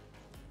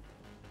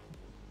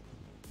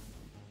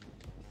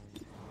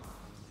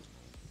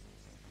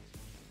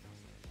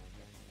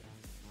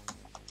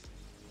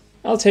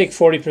 I'll take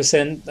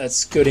 40%.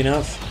 That's good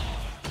enough.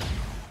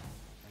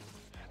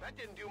 That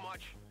didn't do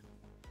much.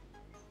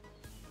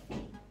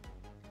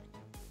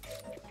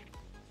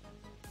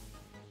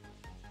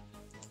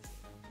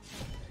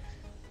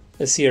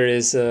 This here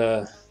is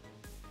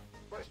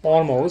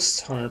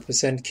almost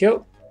 100%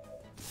 kill.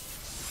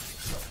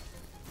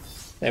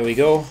 There we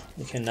go.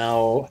 We can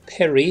now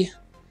parry.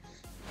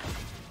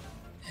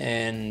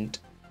 And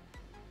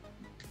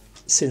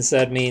since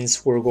that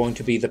means we're going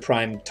to be the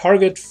prime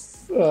target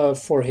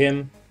for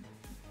him,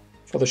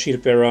 for the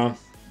shield bearer,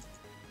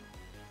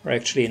 we're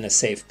actually in a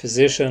safe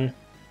position.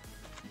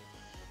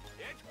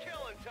 It's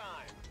killing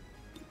time.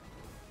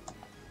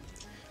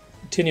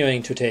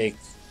 Continuing to take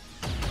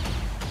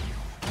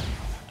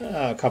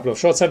a couple of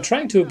shots. I'm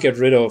trying to get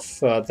rid of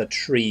the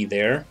tree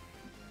there.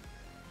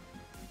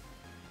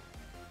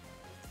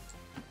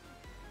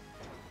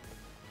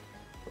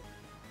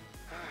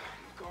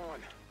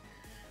 Gone.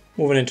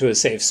 Moving into a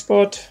safe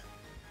spot.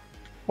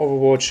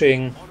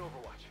 Overwatching. On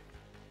Overwatch.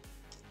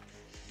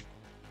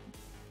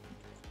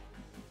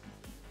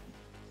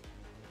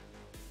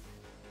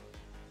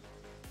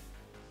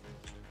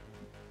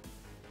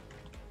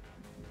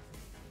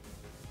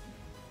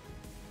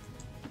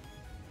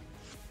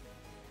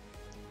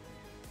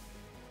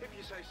 If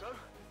you say so.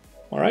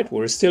 Alright,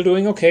 we're still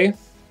doing okay.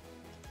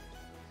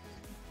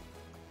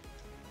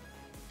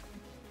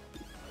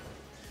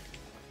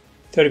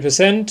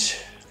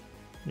 %,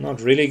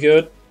 not really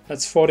good.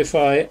 Let's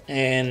fortify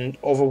and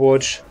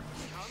Overwatch.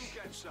 Come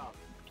get some.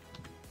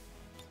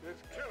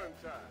 It's killing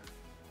time.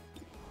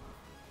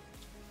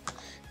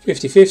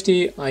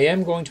 50-50. I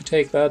am going to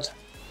take that.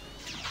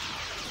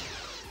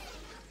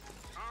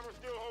 Armor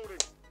still holding.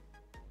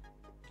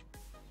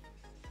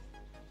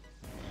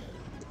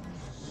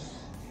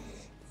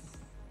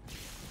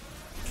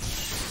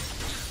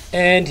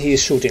 And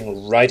he's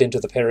shooting right into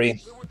the parry,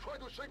 They were trying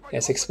to shake my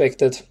as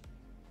expected.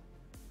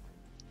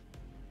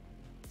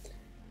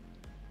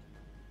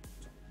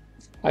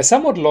 I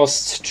somewhat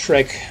lost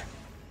track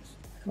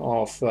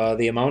of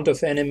the amount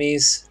of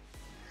enemies.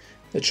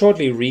 Let's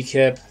shortly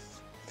recap.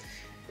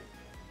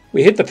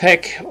 We hit the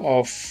pack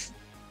of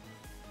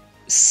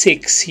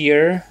 6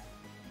 here.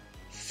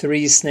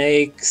 3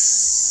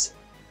 snakes,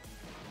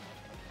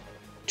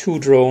 2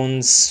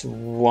 drones,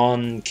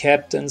 1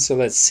 captain, so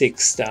that's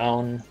 6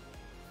 down.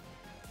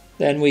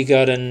 Then we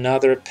got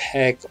another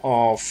pack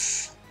of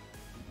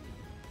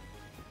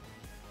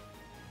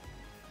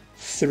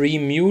 3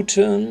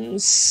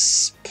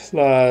 mutants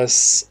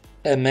plus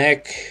a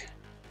mech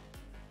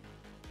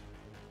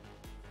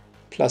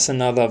plus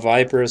another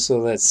viper,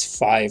 so that's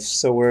 5,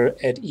 so we're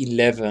at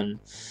 11.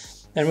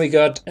 And we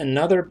got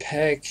another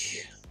pack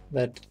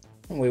that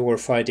we were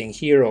fighting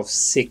here of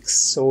 6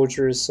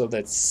 soldiers, so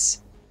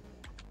that's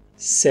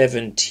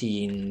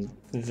 17.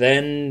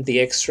 Then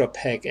the extra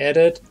pack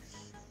added,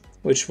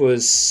 which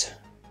was,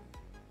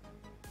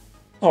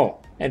 oh,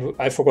 and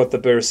I forgot the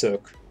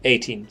berserk.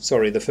 18,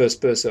 sorry, the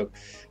first berserk.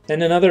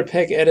 Then another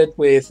pack added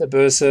with a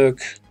berserk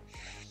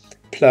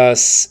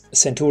plus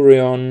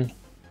centurion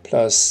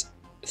plus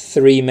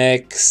 3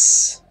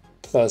 mechs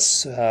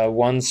plus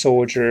 1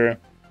 soldier,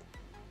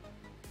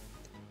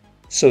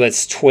 so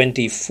that's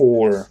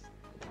 24.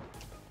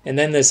 And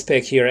then this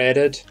pack here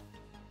added,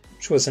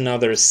 which was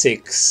another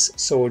 6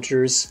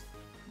 soldiers,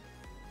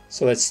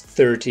 so that's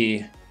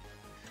 30,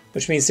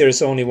 which means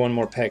there's only 1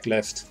 more pack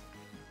left.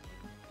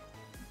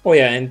 Oh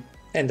yeah,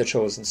 and the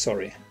Chosen,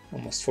 sorry,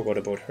 almost forgot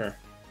about her.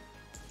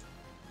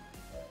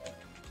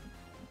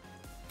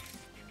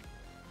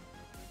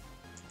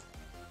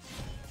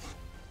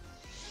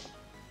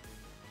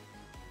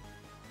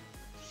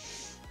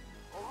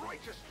 A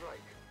righteous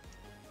strike.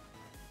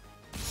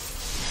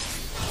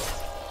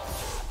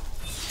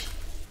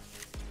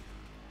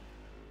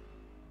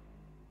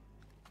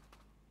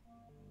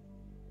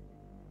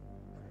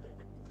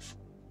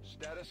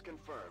 Status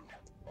confirmed.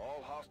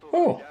 All hostiles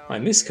Oh, are down. I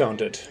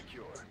miscounted.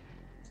 Secure.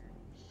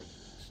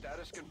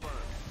 Status confirmed.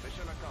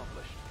 Mission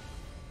accomplished.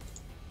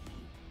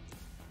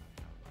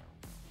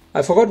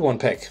 I forgot 1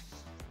 pack.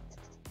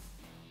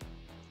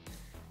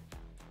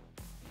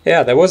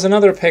 Yeah, there was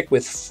another pack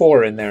with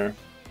 4 in there.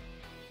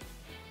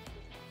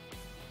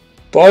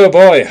 Boy, oh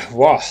boy,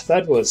 wow,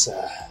 that was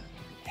a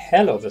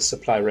hell of a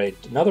supply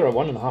rate. Another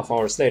 1.5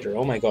 hours later,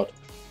 oh my god.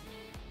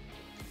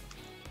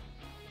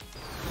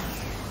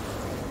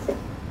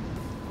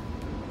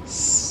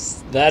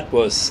 That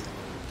was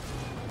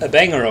a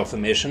banger of a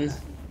mission.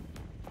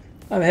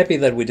 I'm happy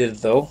that we did it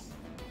though.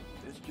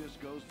 This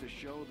just goes to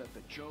show that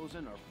the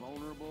Chosen are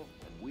vulnerable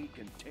and we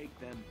can take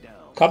them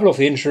down. Couple of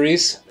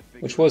injuries,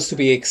 which was to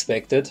be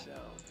expected.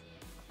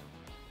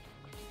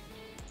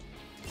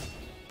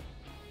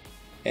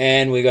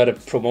 And we got a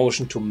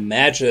promotion to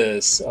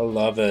Magus. I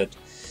love it.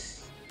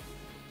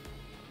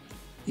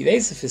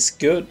 Evasive is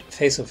good.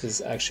 Face-off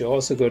is actually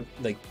also good.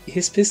 Like,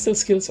 his pistol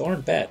skills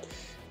aren't bad.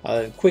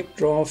 Quick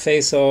draw,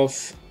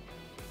 face-off.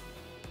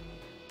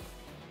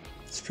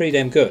 It's pretty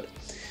damn good.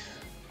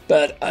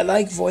 But I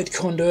like Void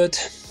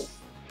Conduit.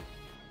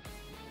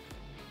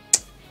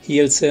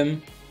 Heals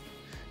him.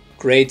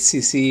 Great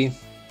CC.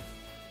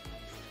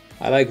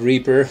 I like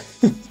Reaper.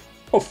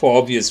 For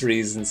obvious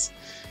reasons.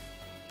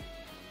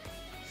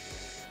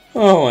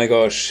 Oh my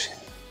gosh.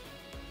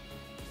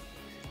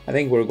 I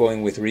think we're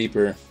going with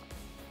Reaper.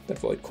 But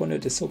Void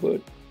Conduit is so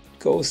good.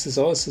 Ghost is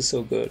also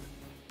so good.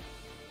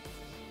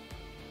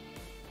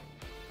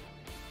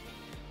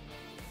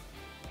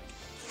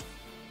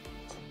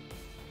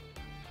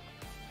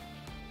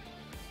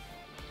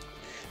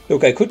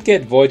 Look, I could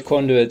get Void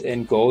Conduit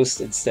and Ghost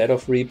instead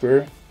of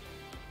Reaper.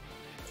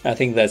 I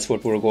think that's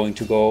what we're going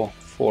to go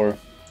for.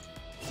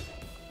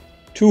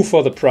 2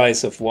 for the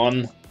price of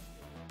 1.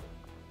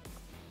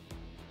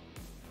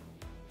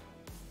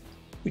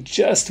 We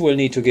just will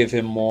need to give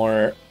him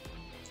more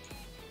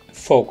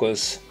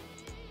focus.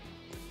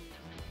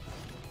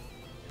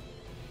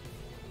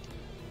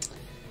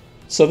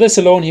 So this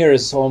alone here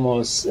is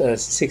almost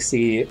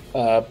 60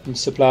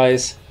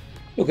 supplies.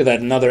 Look at that,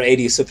 another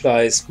 80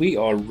 supplies. We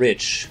are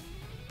rich.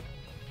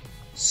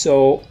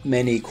 So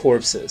many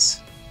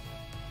corpses.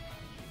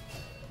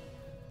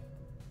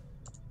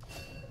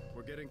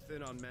 We're getting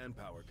thin on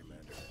manpower,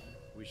 Commander.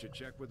 We should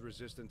check with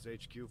Resistance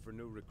HQ for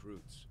new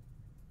recruits.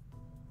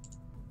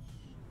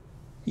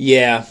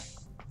 Yeah.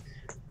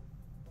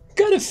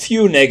 Got a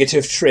few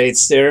negative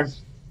traits there.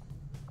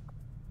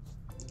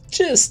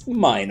 Just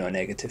minor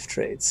negative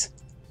traits.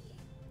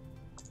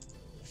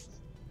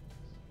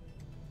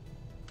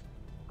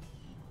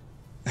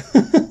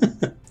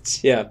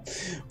 Yeah,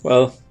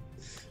 well,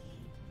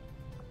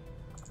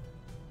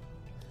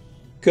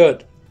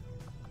 good.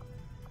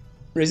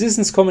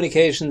 Resistance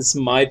communications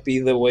might be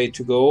the way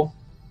to go.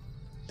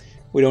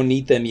 We don't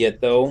need them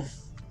yet, though.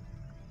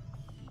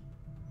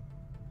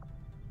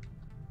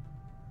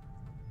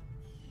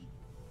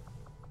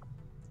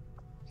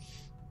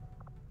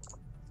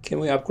 Can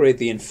we upgrade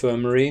the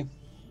infirmary?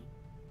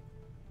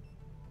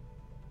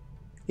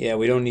 Yeah,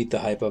 we don't need the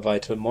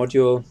hypervital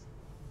module.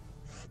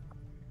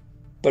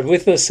 But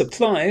with the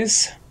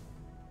supplies,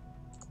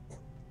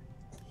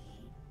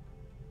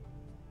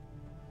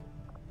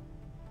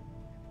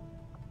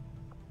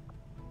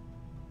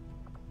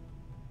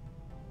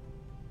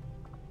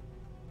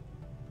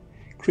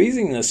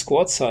 increasing the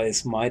squad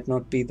size might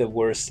not be the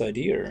worst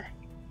idea.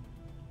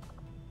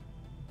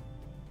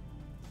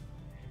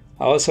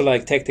 I also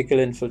like tactical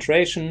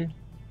infiltration,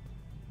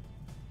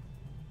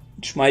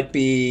 which might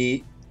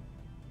be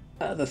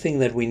the thing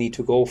that we need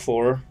to go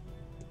for.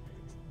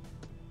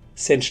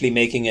 Essentially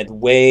making it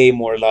way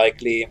more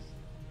likely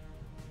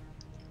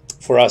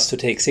for us to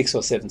take 6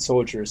 or 7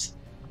 soldiers.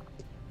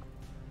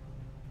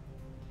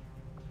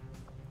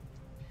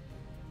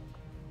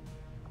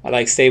 I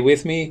like stay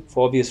with me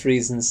for obvious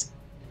reasons.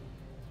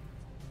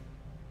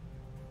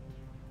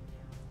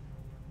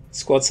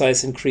 Squad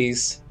size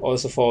increase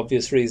also for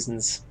obvious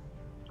reasons.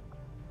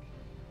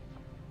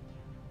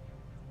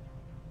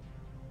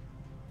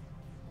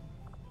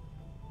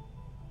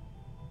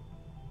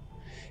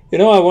 You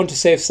know, I want to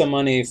save some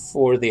money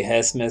for the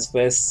hazmat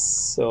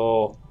vests,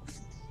 so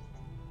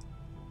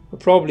we're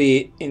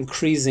probably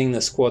increasing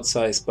the squad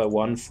size by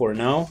 1 for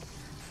now.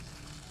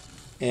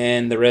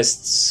 And the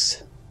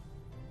rest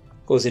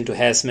goes into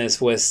hazmat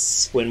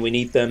vests when we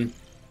need them.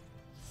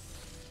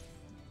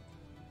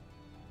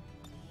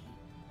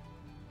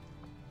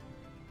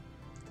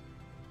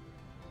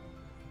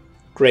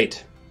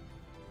 Great.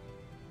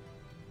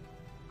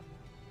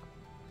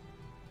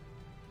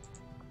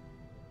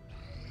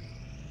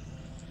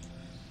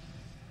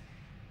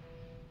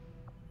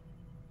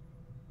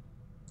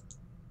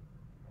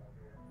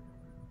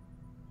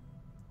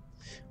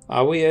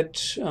 Are we at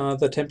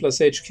the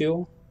Templars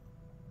HQ?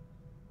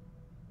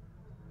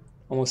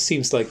 Almost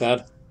seems like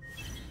that.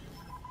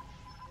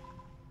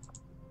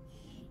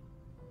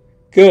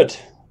 Good.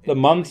 The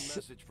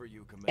month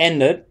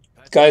ended.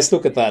 Guys,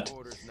 look at that.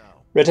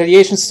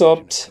 Retaliation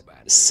stopped,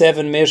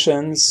 7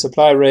 missions,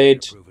 supply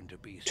rate,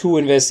 2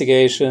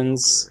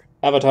 investigations,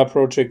 Avatar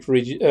project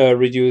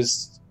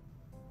reduced,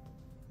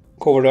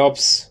 covert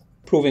ops,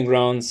 proving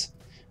grounds.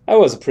 That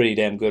was a pretty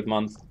damn good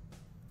month.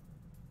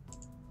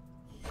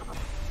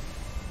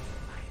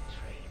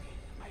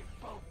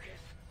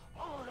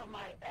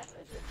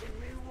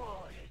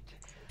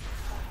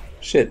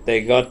 Shit,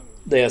 they got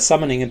their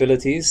summoning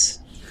abilities,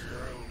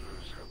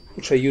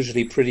 which are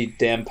usually pretty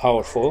damn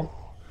powerful.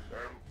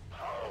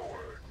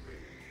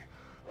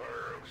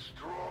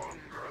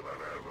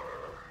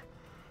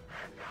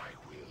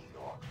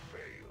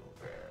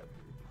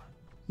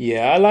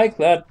 Yeah, I like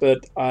that,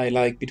 but I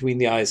like Between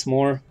the Eyes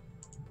more.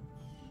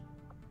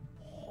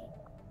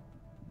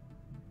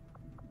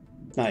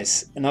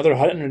 Nice. Another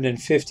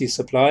 150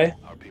 supply.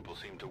 Our people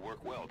seem to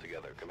work well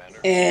together, Commander.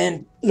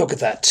 And look at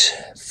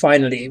that.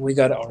 Finally, we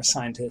got our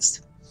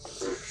scientist.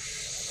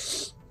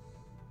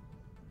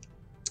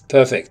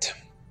 Perfect.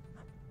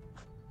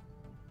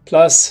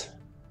 Plus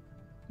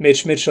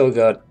Mitch Mitchell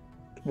got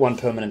 1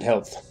 permanent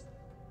health.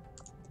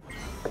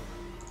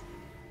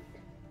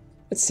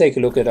 Let's take a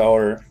look at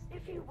our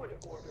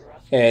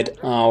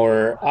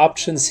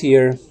options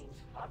here.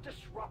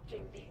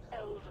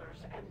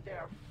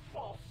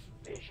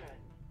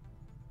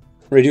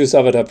 Reduce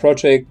avatar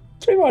project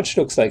pretty much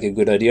looks like a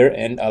good idea,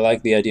 and I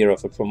like the idea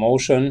of a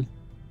promotion.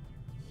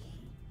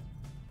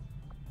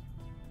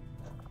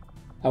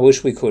 I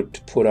wish we could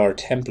put our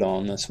Templar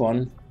on this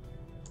one.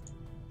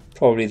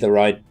 Probably the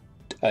right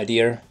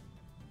idea.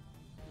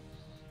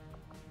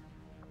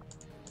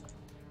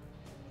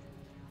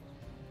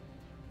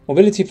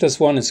 Mobility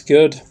 +1 is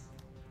good.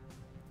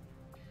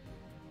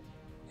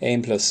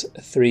 Aim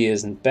 +3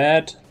 isn't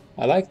bad.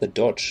 I like the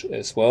dodge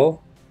as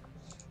well.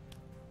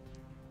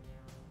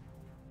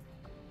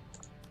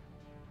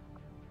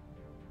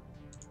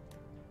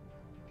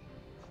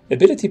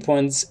 Ability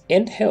points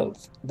and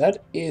health.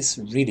 That is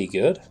really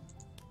good.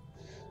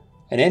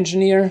 An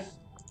engineer.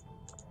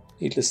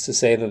 Needless to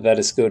say that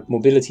is good.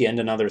 Mobility and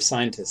another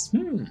scientist.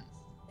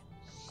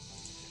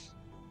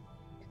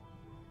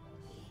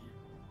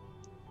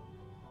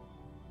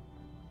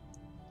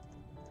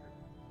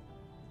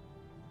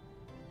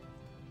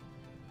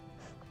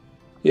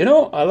 You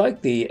know, I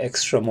like the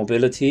extra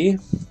mobility. Do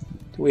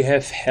we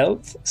have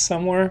health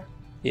somewhere?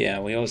 Yeah,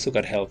 we also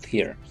got health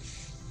here.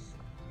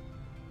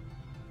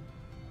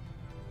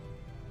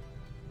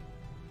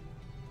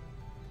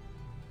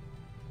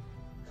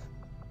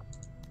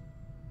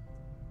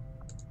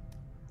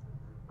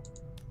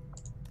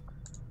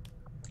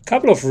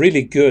 Couple of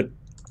really good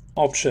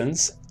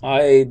options.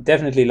 I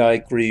definitely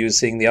like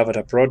reusing the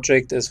Avatar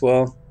project as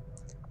well.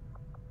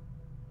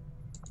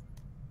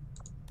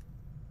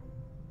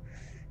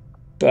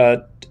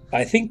 But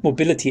I think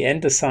mobility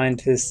and the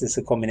scientist is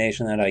a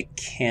combination that I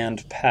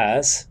can't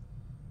pass.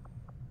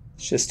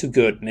 It's just too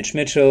good. Mitch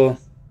Mitchell.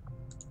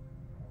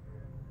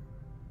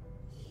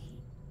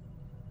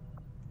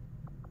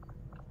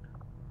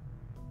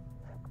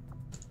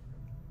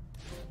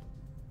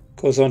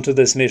 Goes on to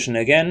this mission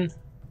again.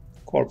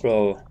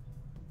 Corporal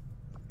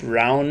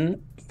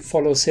Brown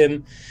follows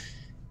him.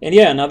 And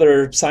yeah,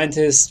 another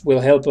scientist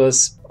will help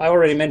us. I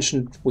already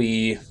mentioned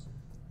we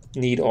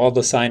need all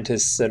the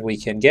scientists that we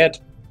can get.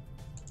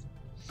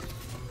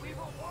 We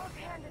will work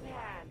hand in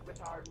hand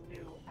with our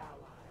new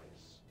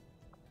allies.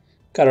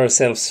 Got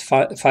ourselves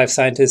 5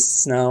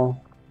 scientists now.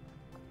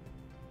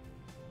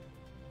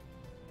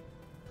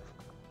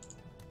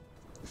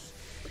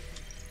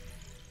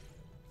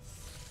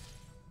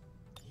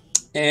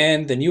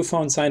 And the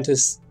newfound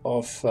scientist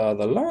of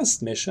the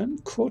last mission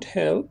could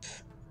help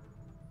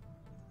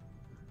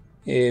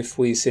if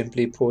we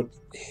simply put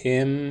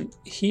him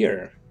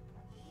here.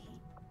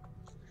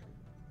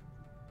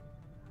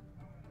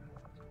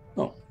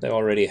 Oh, they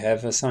already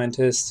have a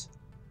scientist.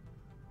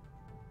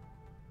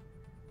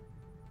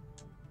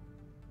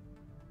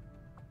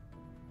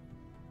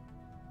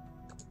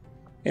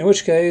 In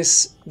which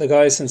case, the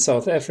guys in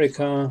South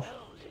Africa,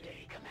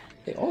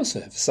 they also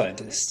have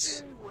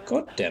scientists.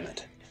 God damn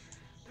it.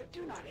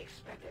 Do not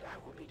expect that I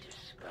will be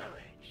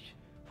discouraged,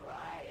 for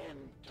I am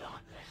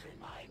dauntless in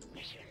my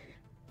mission.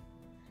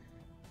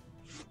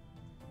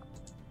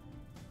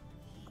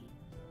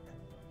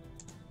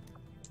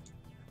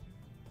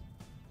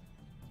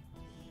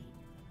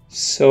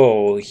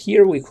 So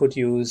here we could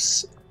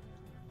use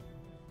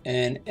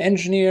an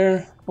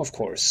engineer, of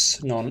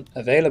course,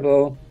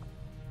 non-available.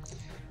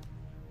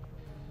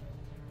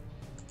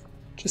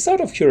 Just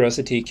out of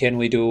curiosity, can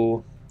we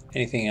do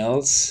anything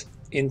else?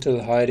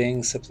 Intel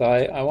hiding,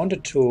 supply. I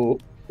wanted to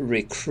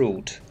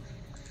recruit,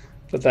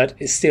 but that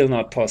is still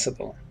not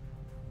possible.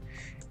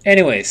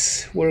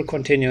 Anyways, we're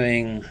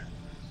continuing.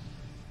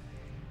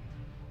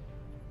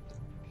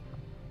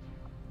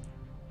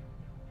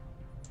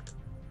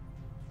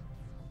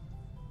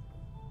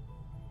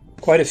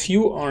 Quite a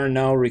few are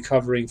now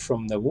recovering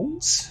from the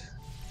wounds,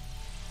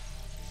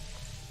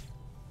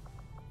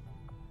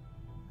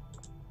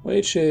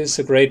 which is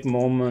a great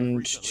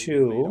moment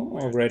to,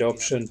 or a great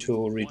option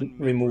to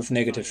remove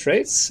negative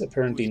traits.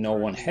 Apparently no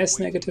one has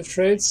negative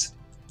traits.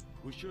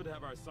 We should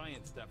have our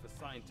science staff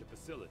assigned to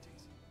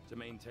facilities to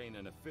maintain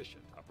an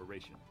efficient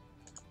operation.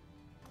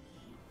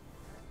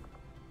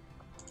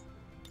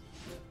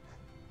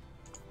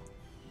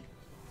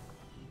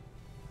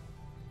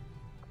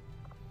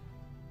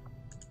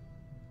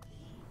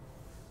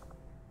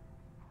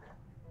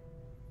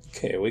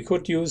 Okay, we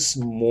could use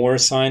more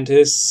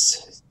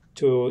scientists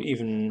to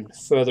even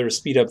further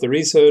speed up the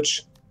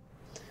research.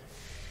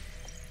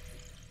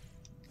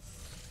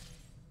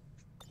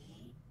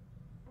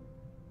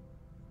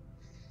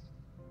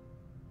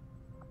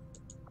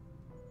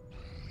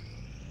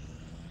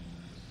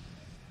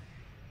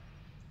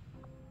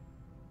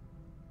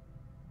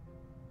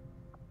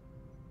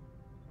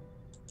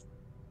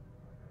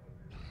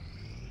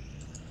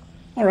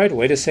 All right,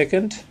 wait a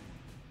second.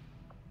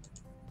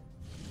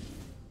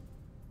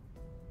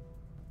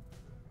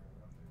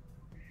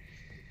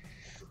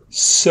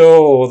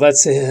 So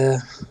that's a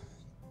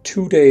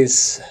 2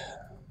 days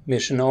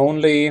mission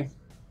only.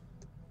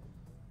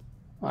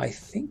 I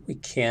think we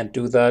can't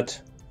do that.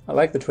 I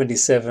like the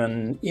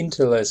 27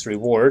 intel as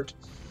reward,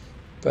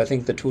 but I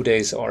think the 2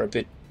 days are a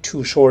bit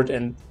too short.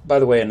 And by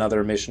the way,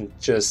 another mission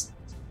just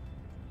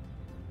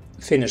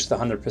finished the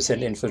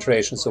 100%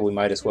 infiltration, so we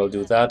might as well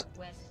do that.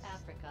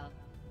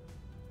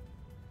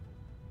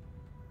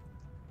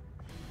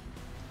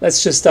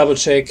 Let's just double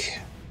check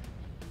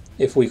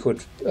if we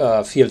could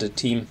field a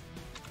team.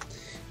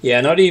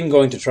 Yeah, not even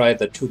going to try it.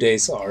 The 2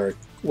 days are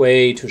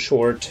way too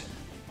short.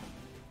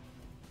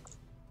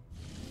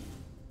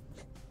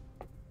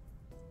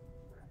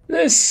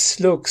 This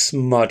looks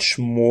much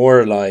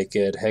more like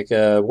it. Heck,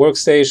 a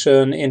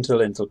workstation,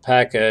 Intel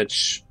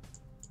package.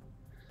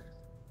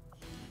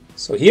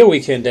 So here we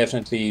can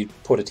definitely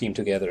put a team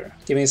together.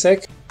 Give me a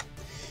sec.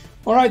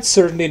 Alright,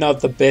 certainly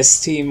not the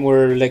best team.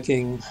 We're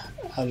lacking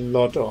a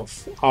lot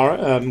of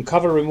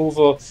cover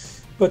removal.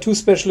 But 2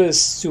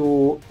 specialists,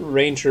 2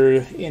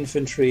 ranger,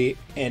 infantry,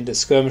 and a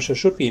skirmisher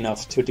should be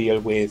enough to deal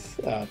with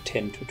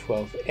 10 to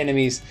 12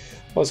 enemies.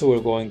 Also, we're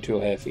going to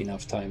have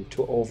enough time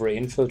to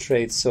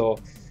over-infiltrate, so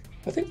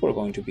I think we're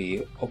going to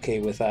be okay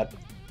with that.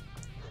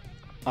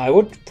 I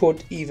would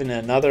put even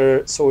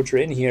another soldier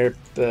in here,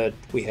 but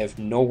we have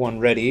no one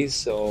ready,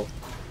 so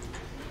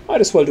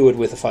might as well do it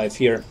with a 5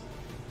 here.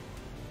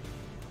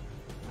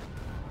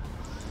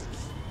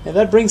 And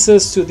that brings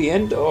us to the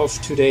end of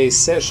today's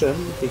session,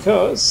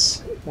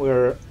 because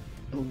we're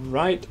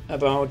right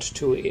about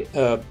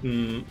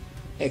to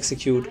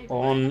execute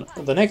on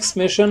the next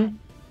mission.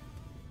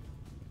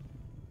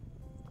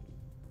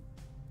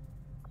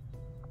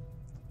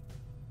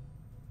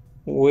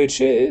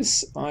 Which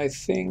is, I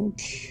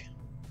think,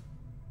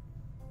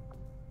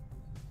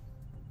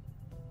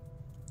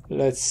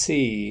 let's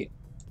see,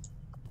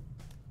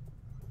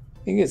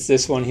 I think it's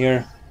this one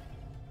here.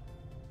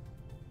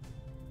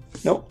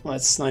 Nope,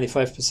 that's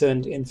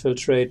 95%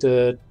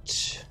 infiltrated.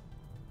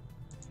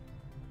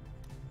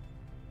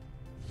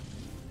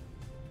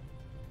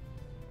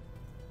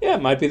 Yeah,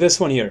 it might be this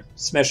one here.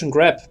 Smash and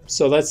grab.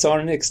 So that's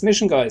our next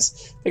mission,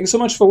 guys. Thank you so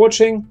much for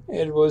watching.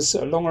 It was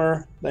a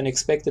longer than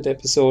expected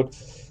episode.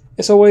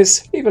 As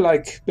always, leave a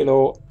like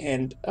below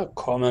and a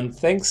comment.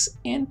 Thanks,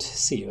 and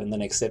see you in the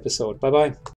next episode. Bye-bye.